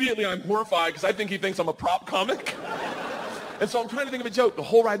 Immediately, I'm horrified because I think he thinks I'm a prop comic. And so I'm trying to think of a joke. The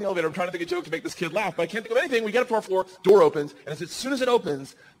whole ride in the elevator, I'm trying to think of a joke to make this kid laugh, but I can't think of anything. We get up to our floor, door opens, and as soon as it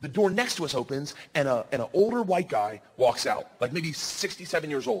opens, the door next to us opens, and an older white guy walks out, like maybe 67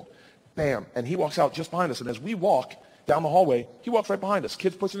 years old. Bam. And he walks out just behind us. And as we walk down the hallway, he walks right behind us.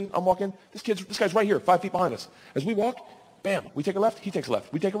 Kid's pushing, I'm walking. This guy's right here, 5 feet behind us. As we walk, bam, we take a left, he takes a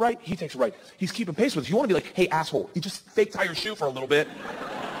left. We take a right, he takes a right. He's keeping pace with us. You want to be like, hey, asshole, you just fake tie your shoe for a little bit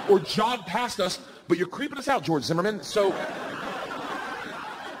or jog past us, but you're creeping us out, George Zimmerman. So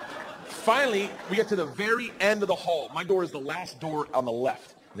finally, we get to the very end of the hall. My door is the last door on the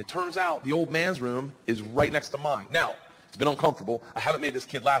left. And it turns out the old man's room is right next to mine. Now, it's been uncomfortable. I haven't made this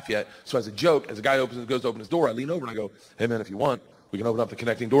kid laugh yet. So as a joke, as a guy goes to open his door, I lean over and I go, hey, man, if you want, we can open up the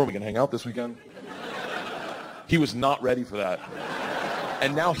connecting door and we can hang out this weekend. He was not ready for that.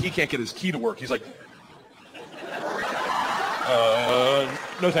 And now he can't get his key to work. He's like,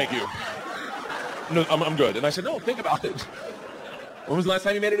 no, thank you. No, I'm good. And I said, no, think about it. When was the last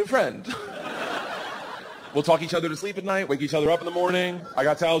time you made a new friend? We'll talk each other to sleep at night, wake each other up in the morning. I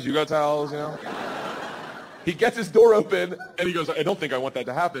got towels, you got towels, you know. He gets his door open, and he goes, I don't think I want that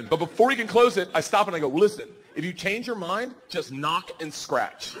to happen. But before he can close it, I stop and I go, listen, if you change your mind, just knock and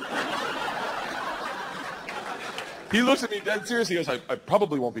scratch. He looks at me dead seriously. He goes, I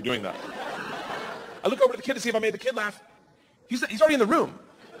probably won't be doing that. I look over to the kid to see if I made the kid laugh. He's already in the room.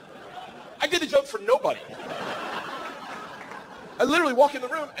 I did the joke for nobody. I literally walk in the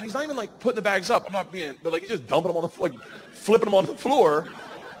room, and he's not even, like, putting the bags up. I'm not being, but, like, he's just dumping them on the floor, like, flipping them on the floor.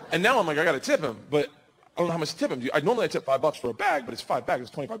 And now I'm like, I got to tip him. But I don't know how much to tip him. Normally I tip $5 for a bag, but it's 5 bags.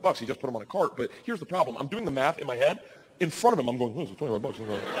 It's $25. He just put them on a cart. But here's the problem. I'm doing the math in my head. In front of him, I'm going, oh, it's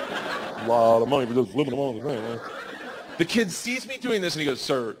 $25. A lot of money for just flipping them on the thing, man. The kid sees me doing this, and he goes,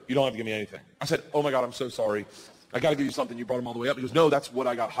 sir, you don't have to give me anything. I said, oh, my God, I'm so sorry. I got to give you something. You brought them all the way up. He goes, no, that's what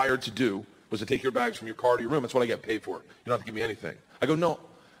I got hired to do, was to take your bags from your car to your room. That's what I get paid for. You don't have to give me anything. I go, no,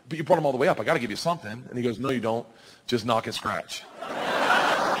 but you brought them all the way up. I got to give you something. And he goes, no, you don't. Just knock and scratch.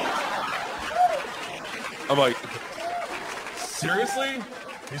 I'm like, seriously?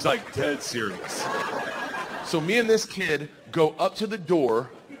 He's like, dead serious. So me and this kid go up to the door,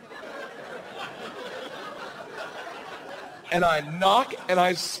 and I knock and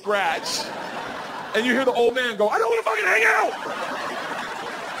I scratch, and you hear the old man go, I don't want to fucking hang out.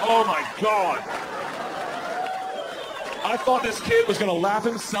 Oh my God. I thought this kid was going to laugh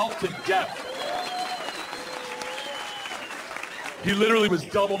himself to death. He literally was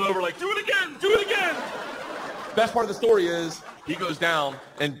doubled over like, do it again, do it again. Best part of the story is he goes down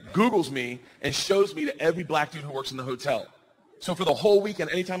and Googles me and shows me to every black dude who works in the hotel. So for the whole weekend,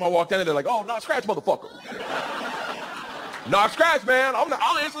 anytime I walked in, they're like, oh, knock scratch, motherfucker. Knock scratch, man.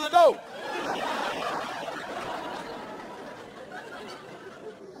 I'll answer the door.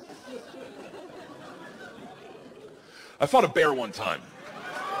 I fought a bear one time.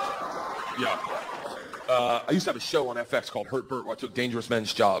 Yeah. I used to have a show on FX called Hurt Bert, where I took dangerous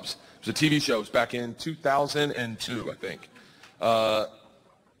men's jobs. It was a TV show. It was back in 2002, I think. I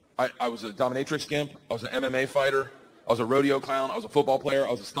was a dominatrix gimp. I was an MMA fighter. I was a rodeo clown. I was a football player.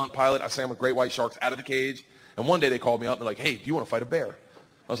 I was a stunt pilot. I swam with great white sharks out of the cage. And one day they called me up and they're like, hey, do you want to fight a bear?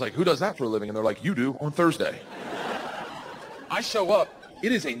 I was like, who does that for a living? And they're like, you do on Thursday. I show up.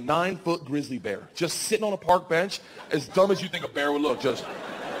 It is a 9-foot grizzly bear just sitting on a park bench, as dumb as you think a bear would look, just.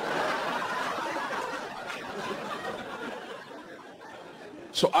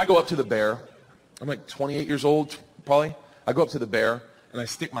 So I go up to the bear. I'm like 28 years old, probably. I go up to the bear, and I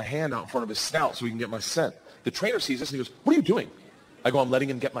stick my hand out in front of his snout so he can get my scent. The trainer sees this, and he goes, what are you doing? I go, I'm letting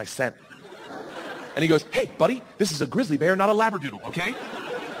him get my scent. And he goes, hey, buddy, this is a grizzly bear, not a labradoodle, okay?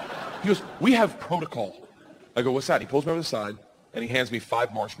 He goes, we have protocol. I go, what's that? He pulls me over the side, and he hands me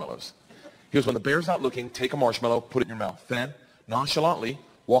 5 marshmallows. He goes, when the bear's not looking, take a marshmallow, put it in your mouth. Then, nonchalantly,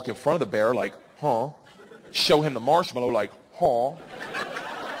 walk in front of the bear like, huh? Show him the marshmallow like, huh?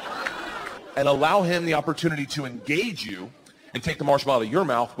 And allow him the opportunity to engage you and take the marshmallow out of your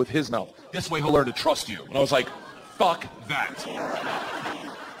mouth with his mouth. This way he'll learn to trust you. And I was like, fuck that.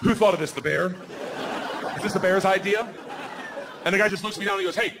 Who thought of this, the bear? Is this the bear's idea? And the guy just looks me down and he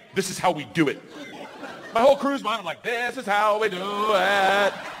goes, hey, this is how we do it. My whole crew's mind, I'm like, this is how we do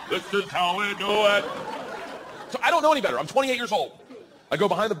it. This is how we do it. So I don't know any better. I'm 28 years old. I go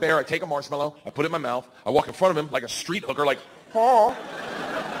behind the bear, I take a marshmallow, I put it in my mouth, I walk in front of him like a street hooker, like, huh?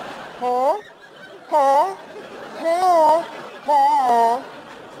 Huh? Huh? Huh? Huh?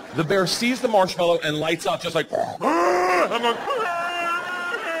 The bear sees the marshmallow and lights up just like, I'm going,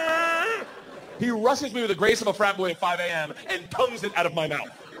 he rushes me with the grace of a frat boy at 5 a.m. and tongues it out of my mouth.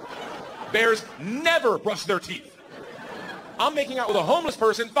 Bears never brush their teeth. I'm making out with a homeless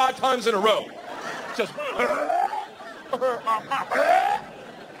person 5 times in a row. Just,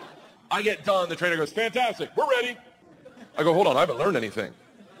 I get done, the trainer goes, fantastic, we're ready. I go, hold on, I haven't learned anything.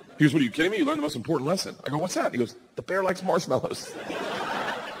 He goes, what, are you kidding me? You learned the most important lesson. I go, what's that? He goes, the bear likes marshmallows.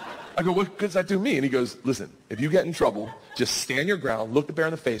 I go, what does that do me? And he goes, listen, if you get in trouble, just stand your ground, look the bear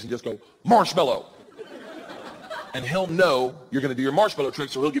in the face, and just go, marshmallow. And he'll know you're going to do your marshmallow trick,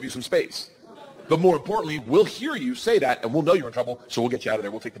 so he'll give you some space. But more importantly, we'll hear you say that, and we'll know you're in trouble, so we'll get you out of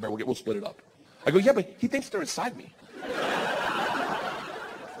there. We'll take the bear, we'll split it up. I go, yeah, but he thinks they're inside me.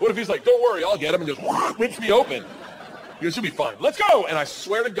 What if he's like, don't worry, I'll get him, and just rips me open? He goes, you'll be fine. Let's go! And I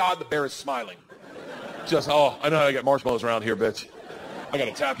swear to God, the bear is smiling. Just, oh, I know how to get marshmallows around here, bitch. I got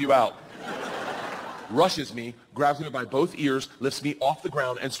to tap you out. Rushes me, grabs me by both ears, lifts me off the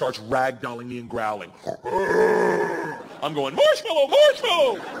ground, and starts ragdolling me and growling. I'm going, marshmallow,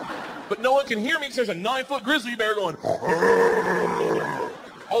 marshmallow! But no one can hear me because there's a 9-foot grizzly bear going.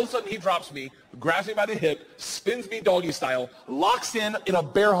 All of a sudden, he drops me, grabs me by the hip, spins me doggy style, locks in a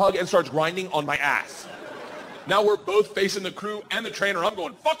bear hug, and starts grinding on my ass. Now we're both facing the crew and the trainer. I'm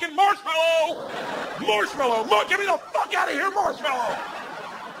going, fucking marshmallow! Marshmallow! Get me the fuck out of here, marshmallow!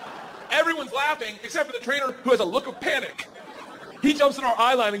 Everyone's laughing except for the trainer who has a look of panic. He jumps in our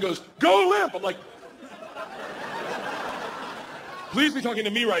eye line and goes, go limp! I'm like, please be talking to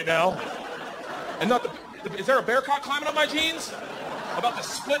me right now. And not is there a bear cock climbing up my jeans? About the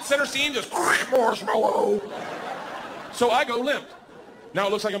split center seam, just marshmallow. So I go limp. Now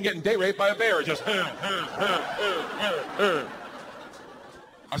it looks like I'm getting day raped by a bear. Just I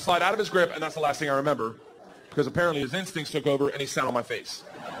slide out of his grip, and that's the last thing I remember, because apparently his instincts took over, and he sat on my face.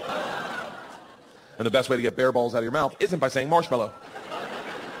 And the best way to get bear balls out of your mouth isn't by saying marshmallow.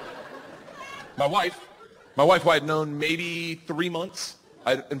 My wife, who I had known maybe 3 months,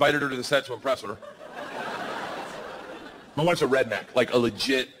 I invited her to the set to impress her. My wife's a redneck, like a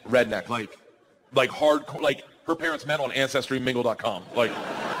legit redneck, like hardcore, like her parents met on ancestrymingle.com. Like,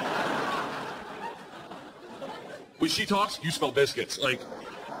 when she talks, you smell biscuits. Like,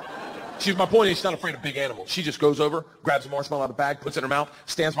 my point is she's not afraid of big animals. She just goes over, grabs a marshmallow out of the bag, puts it in her mouth,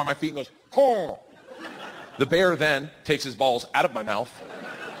 stands by my feet and goes, oh. The bear then takes his balls out of my mouth,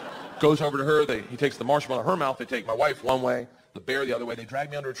 goes over to her, he takes the marshmallow out of her mouth, they take my wife one way, the bear the other way, they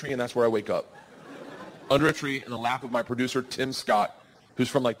drag me under a tree, and that's where I wake up. Under a tree in the lap of my producer, Tim Scott, who's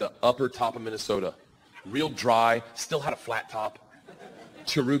from like the upper top of Minnesota. Real dry, still had a flat top,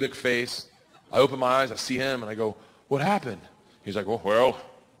 cherubic face. I open my eyes, I see him, and I go, what happened? He's like, well,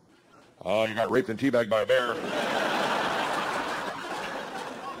 you got raped and teabagged by a bear.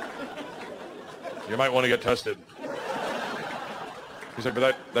 You might want to get tested. He's like,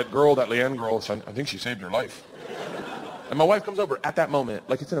 but that girl, that Leanne girl, I think she saved her life. And my wife comes over at that moment,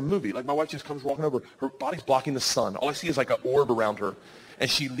 like it's in a movie. Like my wife just comes walking over. Her body's blocking the sun. All I see is like an orb around her. And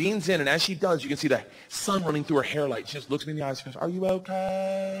she leans in, and as she does, you can see the sun running through her hairlight. She just looks me in the eyes and goes, are you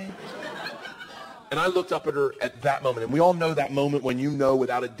okay? And I looked up at her at that moment, and we all know that moment when you know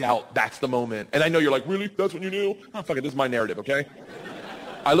without a doubt that's the moment. And I know you're like, really? That's when you knew? Oh, fuck it, this is my narrative, okay?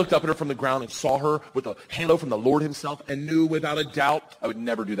 I looked up at her from the ground and saw her with a halo from the Lord himself and knew without a doubt I would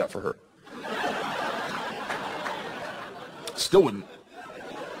never do that for her. Still wouldn't.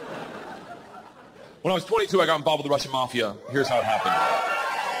 When I was 22, I got involved with the Russian mafia. Here's how it happened.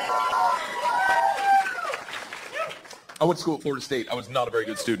 I went to school at Florida State. I was not a very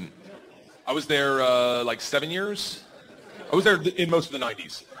good student. I was there like 7 years. I was there in most of the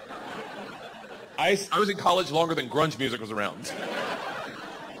 90s. I was in college longer than grunge music was around.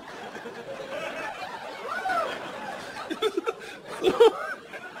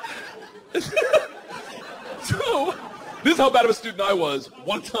 So, this is how bad of a student I was.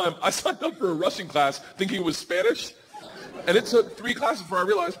 One time, I signed up for a Russian class thinking it was Spanish, and it took 3 classes before I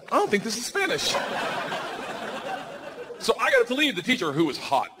realized, I don't think this is Spanish. So I got to leave. The teacher, who was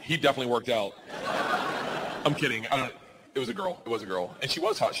hot, he definitely worked out. I'm kidding. It was a girl. It was a girl. And she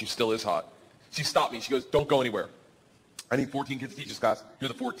was hot. She still is hot. She stopped me. She goes, don't go anywhere. I need 14 kids to teach this class. You're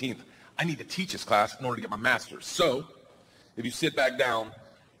the 14th. I need to teach this class in order to get my master's. So, if you sit back down,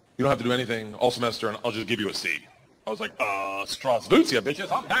 you don't have to do anything all semester, and I'll just give you a C. I was like, Strasvutia,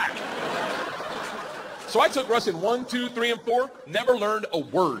 bitches, I'm back. So I took Russian 1, 2, 3, and 4, never learned a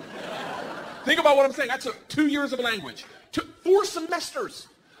word. Think about what I'm saying. I took 2 years of a language, took 4 semesters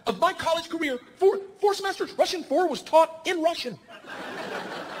of my college career, 4 semesters. Russian 4 was taught in Russian.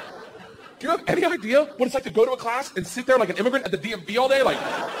 Do you have any idea what it's like to go to a class and sit there like an immigrant at the DMV all day? Like,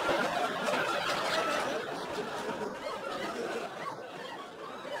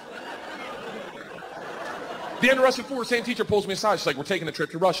 the end of Russian 4, same teacher pulls me aside. She's like, we're taking a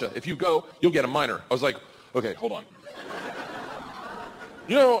trip to Russia. If you go, you'll get a minor. I was like, okay, hold on.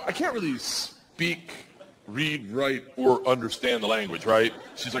 You know, I can't really speak, read, write, or understand the language, right?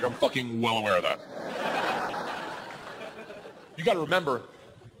 She's like, I'm fucking well aware of that. You got to remember,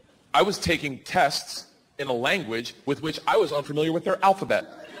 I was taking tests in a language with which I was unfamiliar with their alphabet.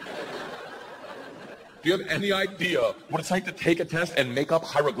 Do you have any idea what it's like to take a test and make up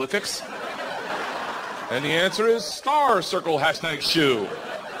hieroglyphics? And the answer is star, circle, hashtag shoe.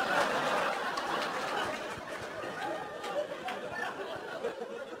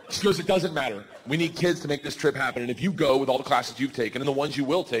 She goes, it doesn't matter. We need kids to make this trip happen. And if you go with all the classes you've taken and the ones you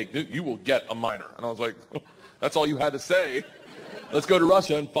will take, you will get a minor. And I was like, that's all you had to say. Let's go to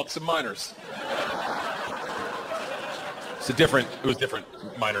Russia and fuck some minors. It was different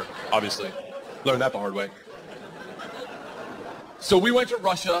minor, obviously. Learned that the hard way. So we went to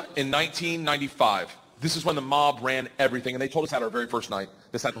Russia in 1995. This is when the mob ran everything, and they told us that our very first night.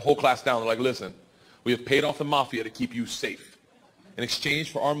 They sat the whole class down. They're like, listen, we have paid off the mafia to keep you safe. In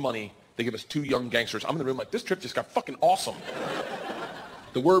exchange for our money, they give us 2 young gangsters. I'm in the room like, this trip just got fucking awesome.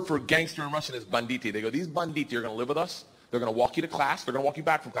 The word for gangster in Russian is banditi. They go, these banditi are going to live with us. They're going to walk you to class. They're going to walk you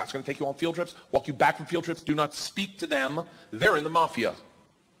back from class. They're going to take you on field trips, walk you back from field trips. Do not speak to them. They're in the mafia.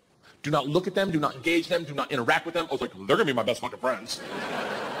 Do not look at them. Do not engage them. Do not interact with them. I was like, they're going to be my best fucking friends.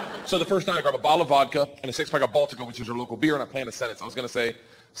 So the first night I grabbed a bottle of vodka and a 6-pack of Baltica, which is our local beer, and I planned a sentence. I was going to say,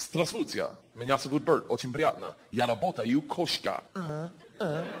 Здравствуйте, меня зовут Bert, очень приятно. Я работаю кошка.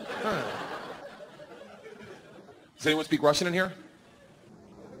 Does anyone speak Russian in here?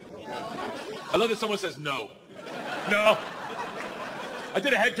 I love that someone says no. No. I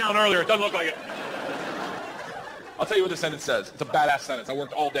did a head count earlier. It doesn't look like it. I'll tell you what the sentence says. It's a badass sentence. I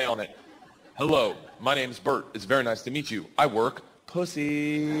worked all day on it. Hello, my name's Bert. It's very nice to meet you. I work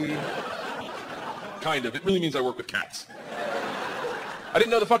pussy. Kind of. It really means I work with cats. I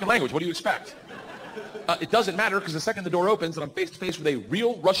didn't know the fucking language. What do you expect? It doesn't matter because the second the door opens and I'm face to face with a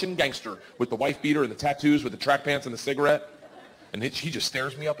real Russian gangster with the wife beater and the tattoos with the track pants and the cigarette. And he just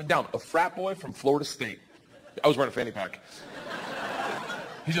stares me up and down. A frat boy from Florida State. I was wearing a fanny pack.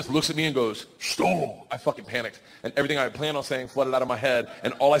 He just looks at me and goes, "Что?" I fucking panicked. And everything I had planned on saying flooded out of my head.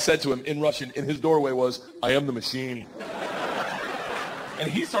 And all I said to him in Russian in his doorway was, "I am the machine."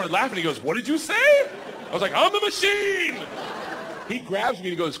 And he started laughing. He goes, "What did you say?" I was like, "I'm the machine." He grabs me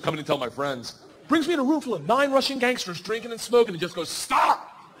and he goes, "Come in and tell my friends." Brings me in a room full of 9 Russian gangsters drinking and smoking and just goes, "Stop!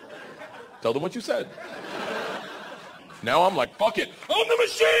 Tell them what you said." Now I'm like, fuck it. I'm the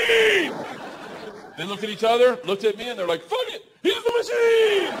machine! They looked at each other, looked at me, and they're like, fuck it, he's the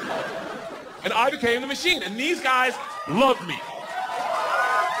machine! And I became the machine, and these guys loved me.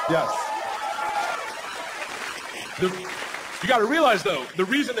 Yes. You gotta realize, though, the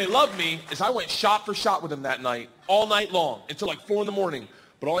reason they loved me is I went shot for shot with them that night, all night long, until like 4 in the morning.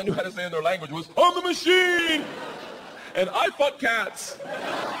 But all I knew how to say in their language was, I'm the machine! And I fuck cats.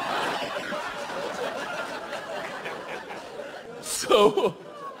 So,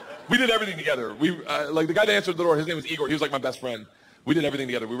 we did everything together. Like the guy that answered the door, his name was Igor. He was like my best friend. We did everything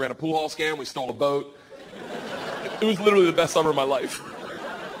together. We ran a pool hall scam. We stole a boat. It was literally the best summer of my life.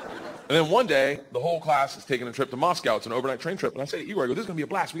 And then one day, the whole class is taking a trip to Moscow. It's an overnight train trip. And I say to Igor, I go, this is going to be a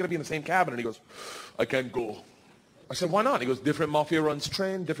blast. We got to be in the same cabin. And he goes, I can't go. I said, why not? And he goes, different mafia runs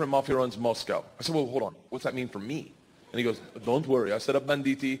train, different mafia runs Moscow. I said, well, hold on. What's that mean for me? And he goes, don't worry. I set up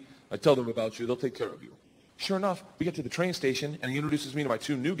banditi. I tell them about you. They'll take care of you. Sure enough, we get to the train station, and he introduces me to my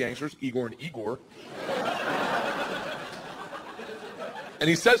 2 new gangsters, Igor and Igor. And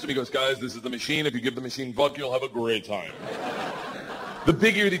he says to me, he goes, guys, this is the machine. If you give the machine vodka, you'll have a great time. The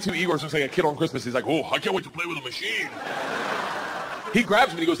big ear of the two Igors looks like a kid on Christmas. He's like, oh, I can't wait to play with a machine. He grabs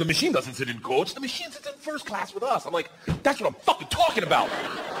me and he goes, the machine doesn't sit in coach. The machine sits in first class with us. I'm like, that's what I'm fucking talking about.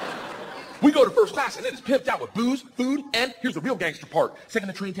 We go to first class and it is pimped out with booze, food, and here's the real gangster part. Second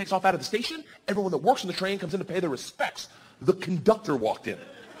the train takes off out of the station, everyone that works on the train comes in to pay their respects. The conductor walked in,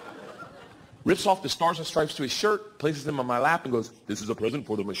 rips off the stars and stripes to his shirt, places them on my lap and goes, this is a present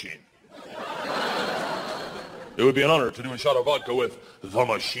for the machine. It would be an honor to do a shot of vodka with the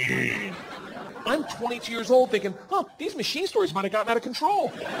machine. I'm 22 years old thinking, these machine stories might have gotten out of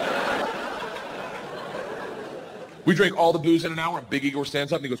control. We drink all the booze in an hour, and Big Igor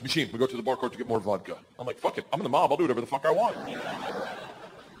stands up and he goes, machine, we go to the bar cart to get more vodka. I'm like, fuck it, I'm in the mob, I'll do whatever the fuck I want.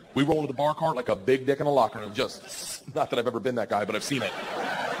 We roll into the bar cart like a big dick in a locker room, just, not that I've ever been that guy, but I've seen it.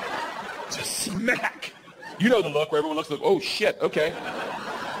 Just smack. You know the look where everyone looks like, oh shit, okay.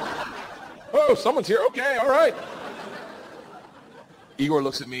 Oh, someone's here, okay, all right. Igor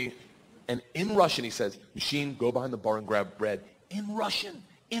looks at me, and in Russian he says, machine, go behind the bar and grab bread. In Russian.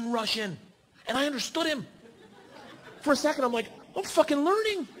 And I understood him. For a second, I'm like, I'm fucking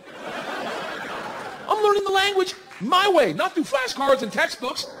learning. I'm learning the language my way, not through flashcards and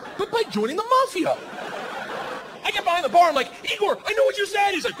textbooks, but by joining the mafia. I get behind the bar, I'm like, Igor, I know what you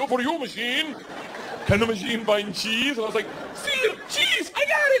said. He's like, go for your machine. Can the machine find cheese? And I was like, see, cheese, I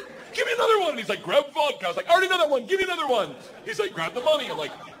got it. Give me another one. And he's like, grab vodka. I was like, already another one. Give me another one. He's like, grab the money. I'm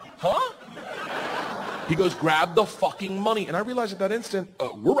like, huh? He goes, grab the fucking money. And I realized at that instant,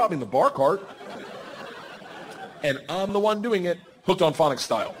 we're robbing the bar cart. And I'm the one doing it, hooked on phonics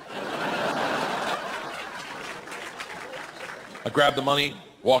style. I grab the money,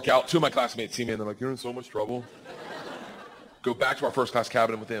 walk out. Two of my classmates see me, and they're like, you're in so much trouble. Go back to our first class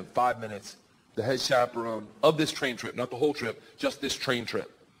cabin, and within 5 minutes, the head chaperone of this train trip, not the whole trip, just this train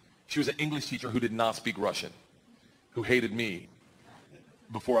trip. She was an English teacher who did not speak Russian, who hated me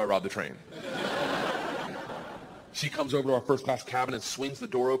before I robbed the train. She comes over to our first class cabin and swings the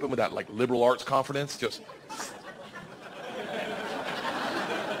door open with that like liberal arts confidence, just...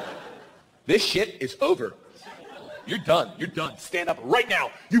 This shit is over. You're done. Stand up right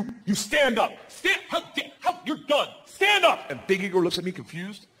now. You stand up. You're done. Stand up. And Big Igor looks at me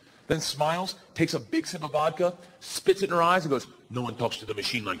confused, then smiles, takes a big sip of vodka, spits it in her eyes and goes, no one talks to the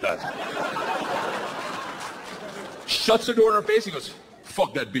machine like that. Shuts the door in her face and goes,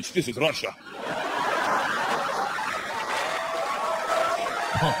 fuck that bitch, this is Russia.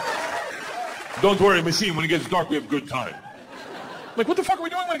 Don't worry, machine, when it gets dark, we have a good time. I'm like, what the fuck are we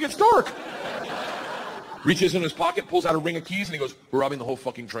doing when it gets dark? Reaches in his pocket, pulls out a ring of keys, and he goes, we're robbing the whole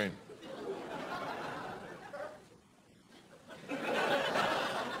fucking train.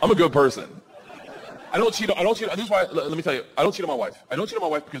 I'm a good person. I don't cheat. This is why, let me tell you, I don't cheat on my wife. I don't cheat on my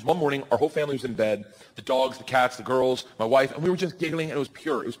wife because one morning, our whole family was in bed, the dogs, the cats, the girls, my wife, and we were just giggling, and it was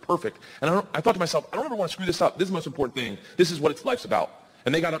pure. It was perfect. And I thought to myself, I don't ever want to screw this up. This is the most important thing. This is what life's about.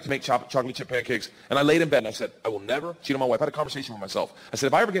 And they got up to make chocolate chip pancakes, and I laid in bed, and I said, I will never cheat on my wife. I had a conversation with myself. I said,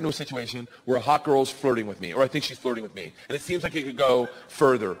 if I ever get into a situation where a hot girl's flirting with me, or I think she's flirting with me, and it seems like it could go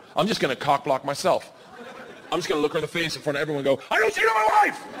further, I'm just going to cock block myself. I'm just going to look her in the face in front of everyone and go, I don't cheat on my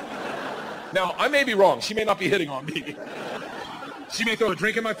wife! Now, I may be wrong. She may not be hitting on me. She may throw a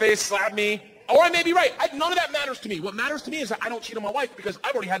drink in my face, slap me, or I may be right. None of that matters to me. What matters to me is that I don't cheat on my wife because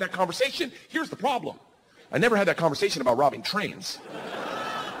I've already had that conversation. Here's the problem. I never had that conversation about robbing trains.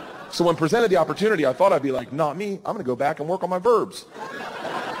 So when presented the opportunity, I thought I'd be like, not me, I'm going to go back and work on my verbs.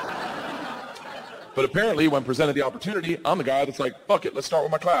 But apparently, when presented the opportunity, I'm the guy that's like, fuck it, let's start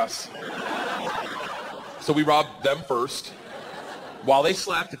with my class. So we robbed them first, while they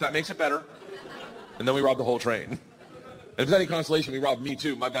slept, if that makes it better, and then we robbed the whole train. And if there's any consolation, we robbed me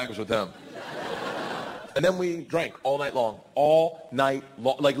too, my bag was with them. And then we drank all night long,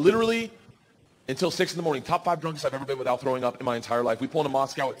 like literally, until 6 in the morning. Top 5 drunkest I've ever been without throwing up in my entire life. We pull into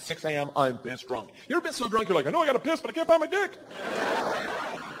Moscow at 6 a.m. I'm piss drunk. You ever been so drunk you're like, I know I got to piss, but I can't find my dick.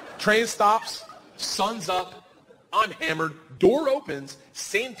 Train stops, sun's up, I'm hammered, door opens,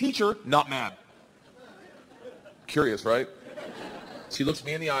 same teacher, not mad. Curious, right? She looks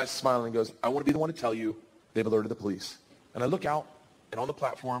me in the eyes, smiling, and goes, I want to be the one to tell you they've alerted the police. And I look out, and on the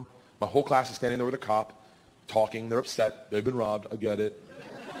platform, my whole class is standing there with a cop, talking, they're upset, they've been robbed, I get it.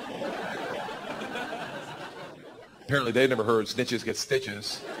 Apparently they'd never heard snitches get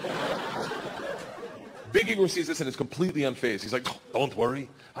stitches. Big Igor sees this and is completely unfazed. He's like, oh, don't worry.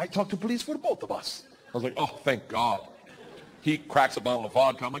 I talked to police for both of us. I was like, oh, thank God. He cracks a bottle of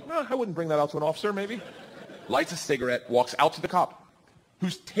vodka. I'm like, I wouldn't bring that out to an officer, maybe. Lights a cigarette, walks out to the cop.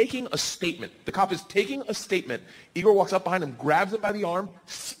 who's taking a statement. The cop is taking a statement. Igor walks up behind him, grabs him by the arm,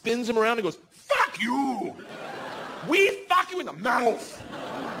 spins him around, and goes, fuck you! We fuck you in the mouth!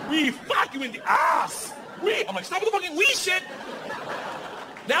 We fuck you in the ass! I'm like, stop with the fucking we shit!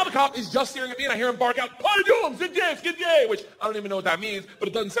 Now the cop is just staring at me, and I hear him bark out, "Pardon, skid jay," which I don't even know what that means, but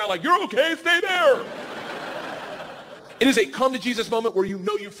it doesn't sound like, "You're okay, stay there." It is a come to Jesus moment where you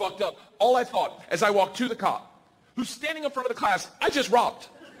know you fucked up. All I thought as I walked to the cop, who's standing in front of the class I just robbed.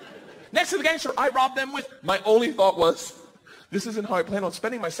 Next to the gangster I robbed them with, my only thought was, this isn't how I plan on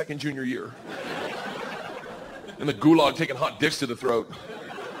spending my second junior year. In the gulag taking hot dicks to the throat.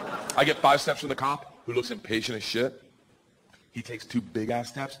 I get 5 steps from the cop, who looks impatient as shit. He takes 2 big-ass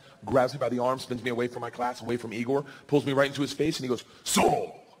steps, grabs me by the arm, spins me away from my class, away from Igor, pulls me right into his face, and he goes,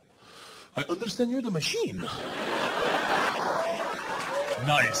 "So, I understand you're the machine."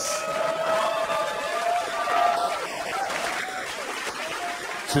 Nice.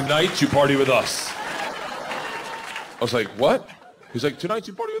 Tonight you party with us. I was like, what? He's like, tonight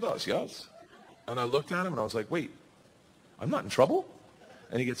you party with us, yes. And I looked at him and I was like, wait, I'm not in trouble?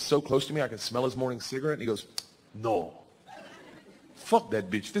 And he gets so close to me I can smell his morning cigarette, and he goes, no. Fuck that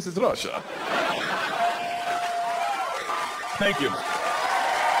bitch, this is Russia. Thank you.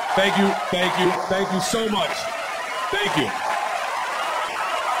 Thank you, thank you, thank you so much. Thank you.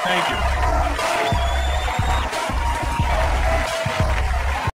 Thank you.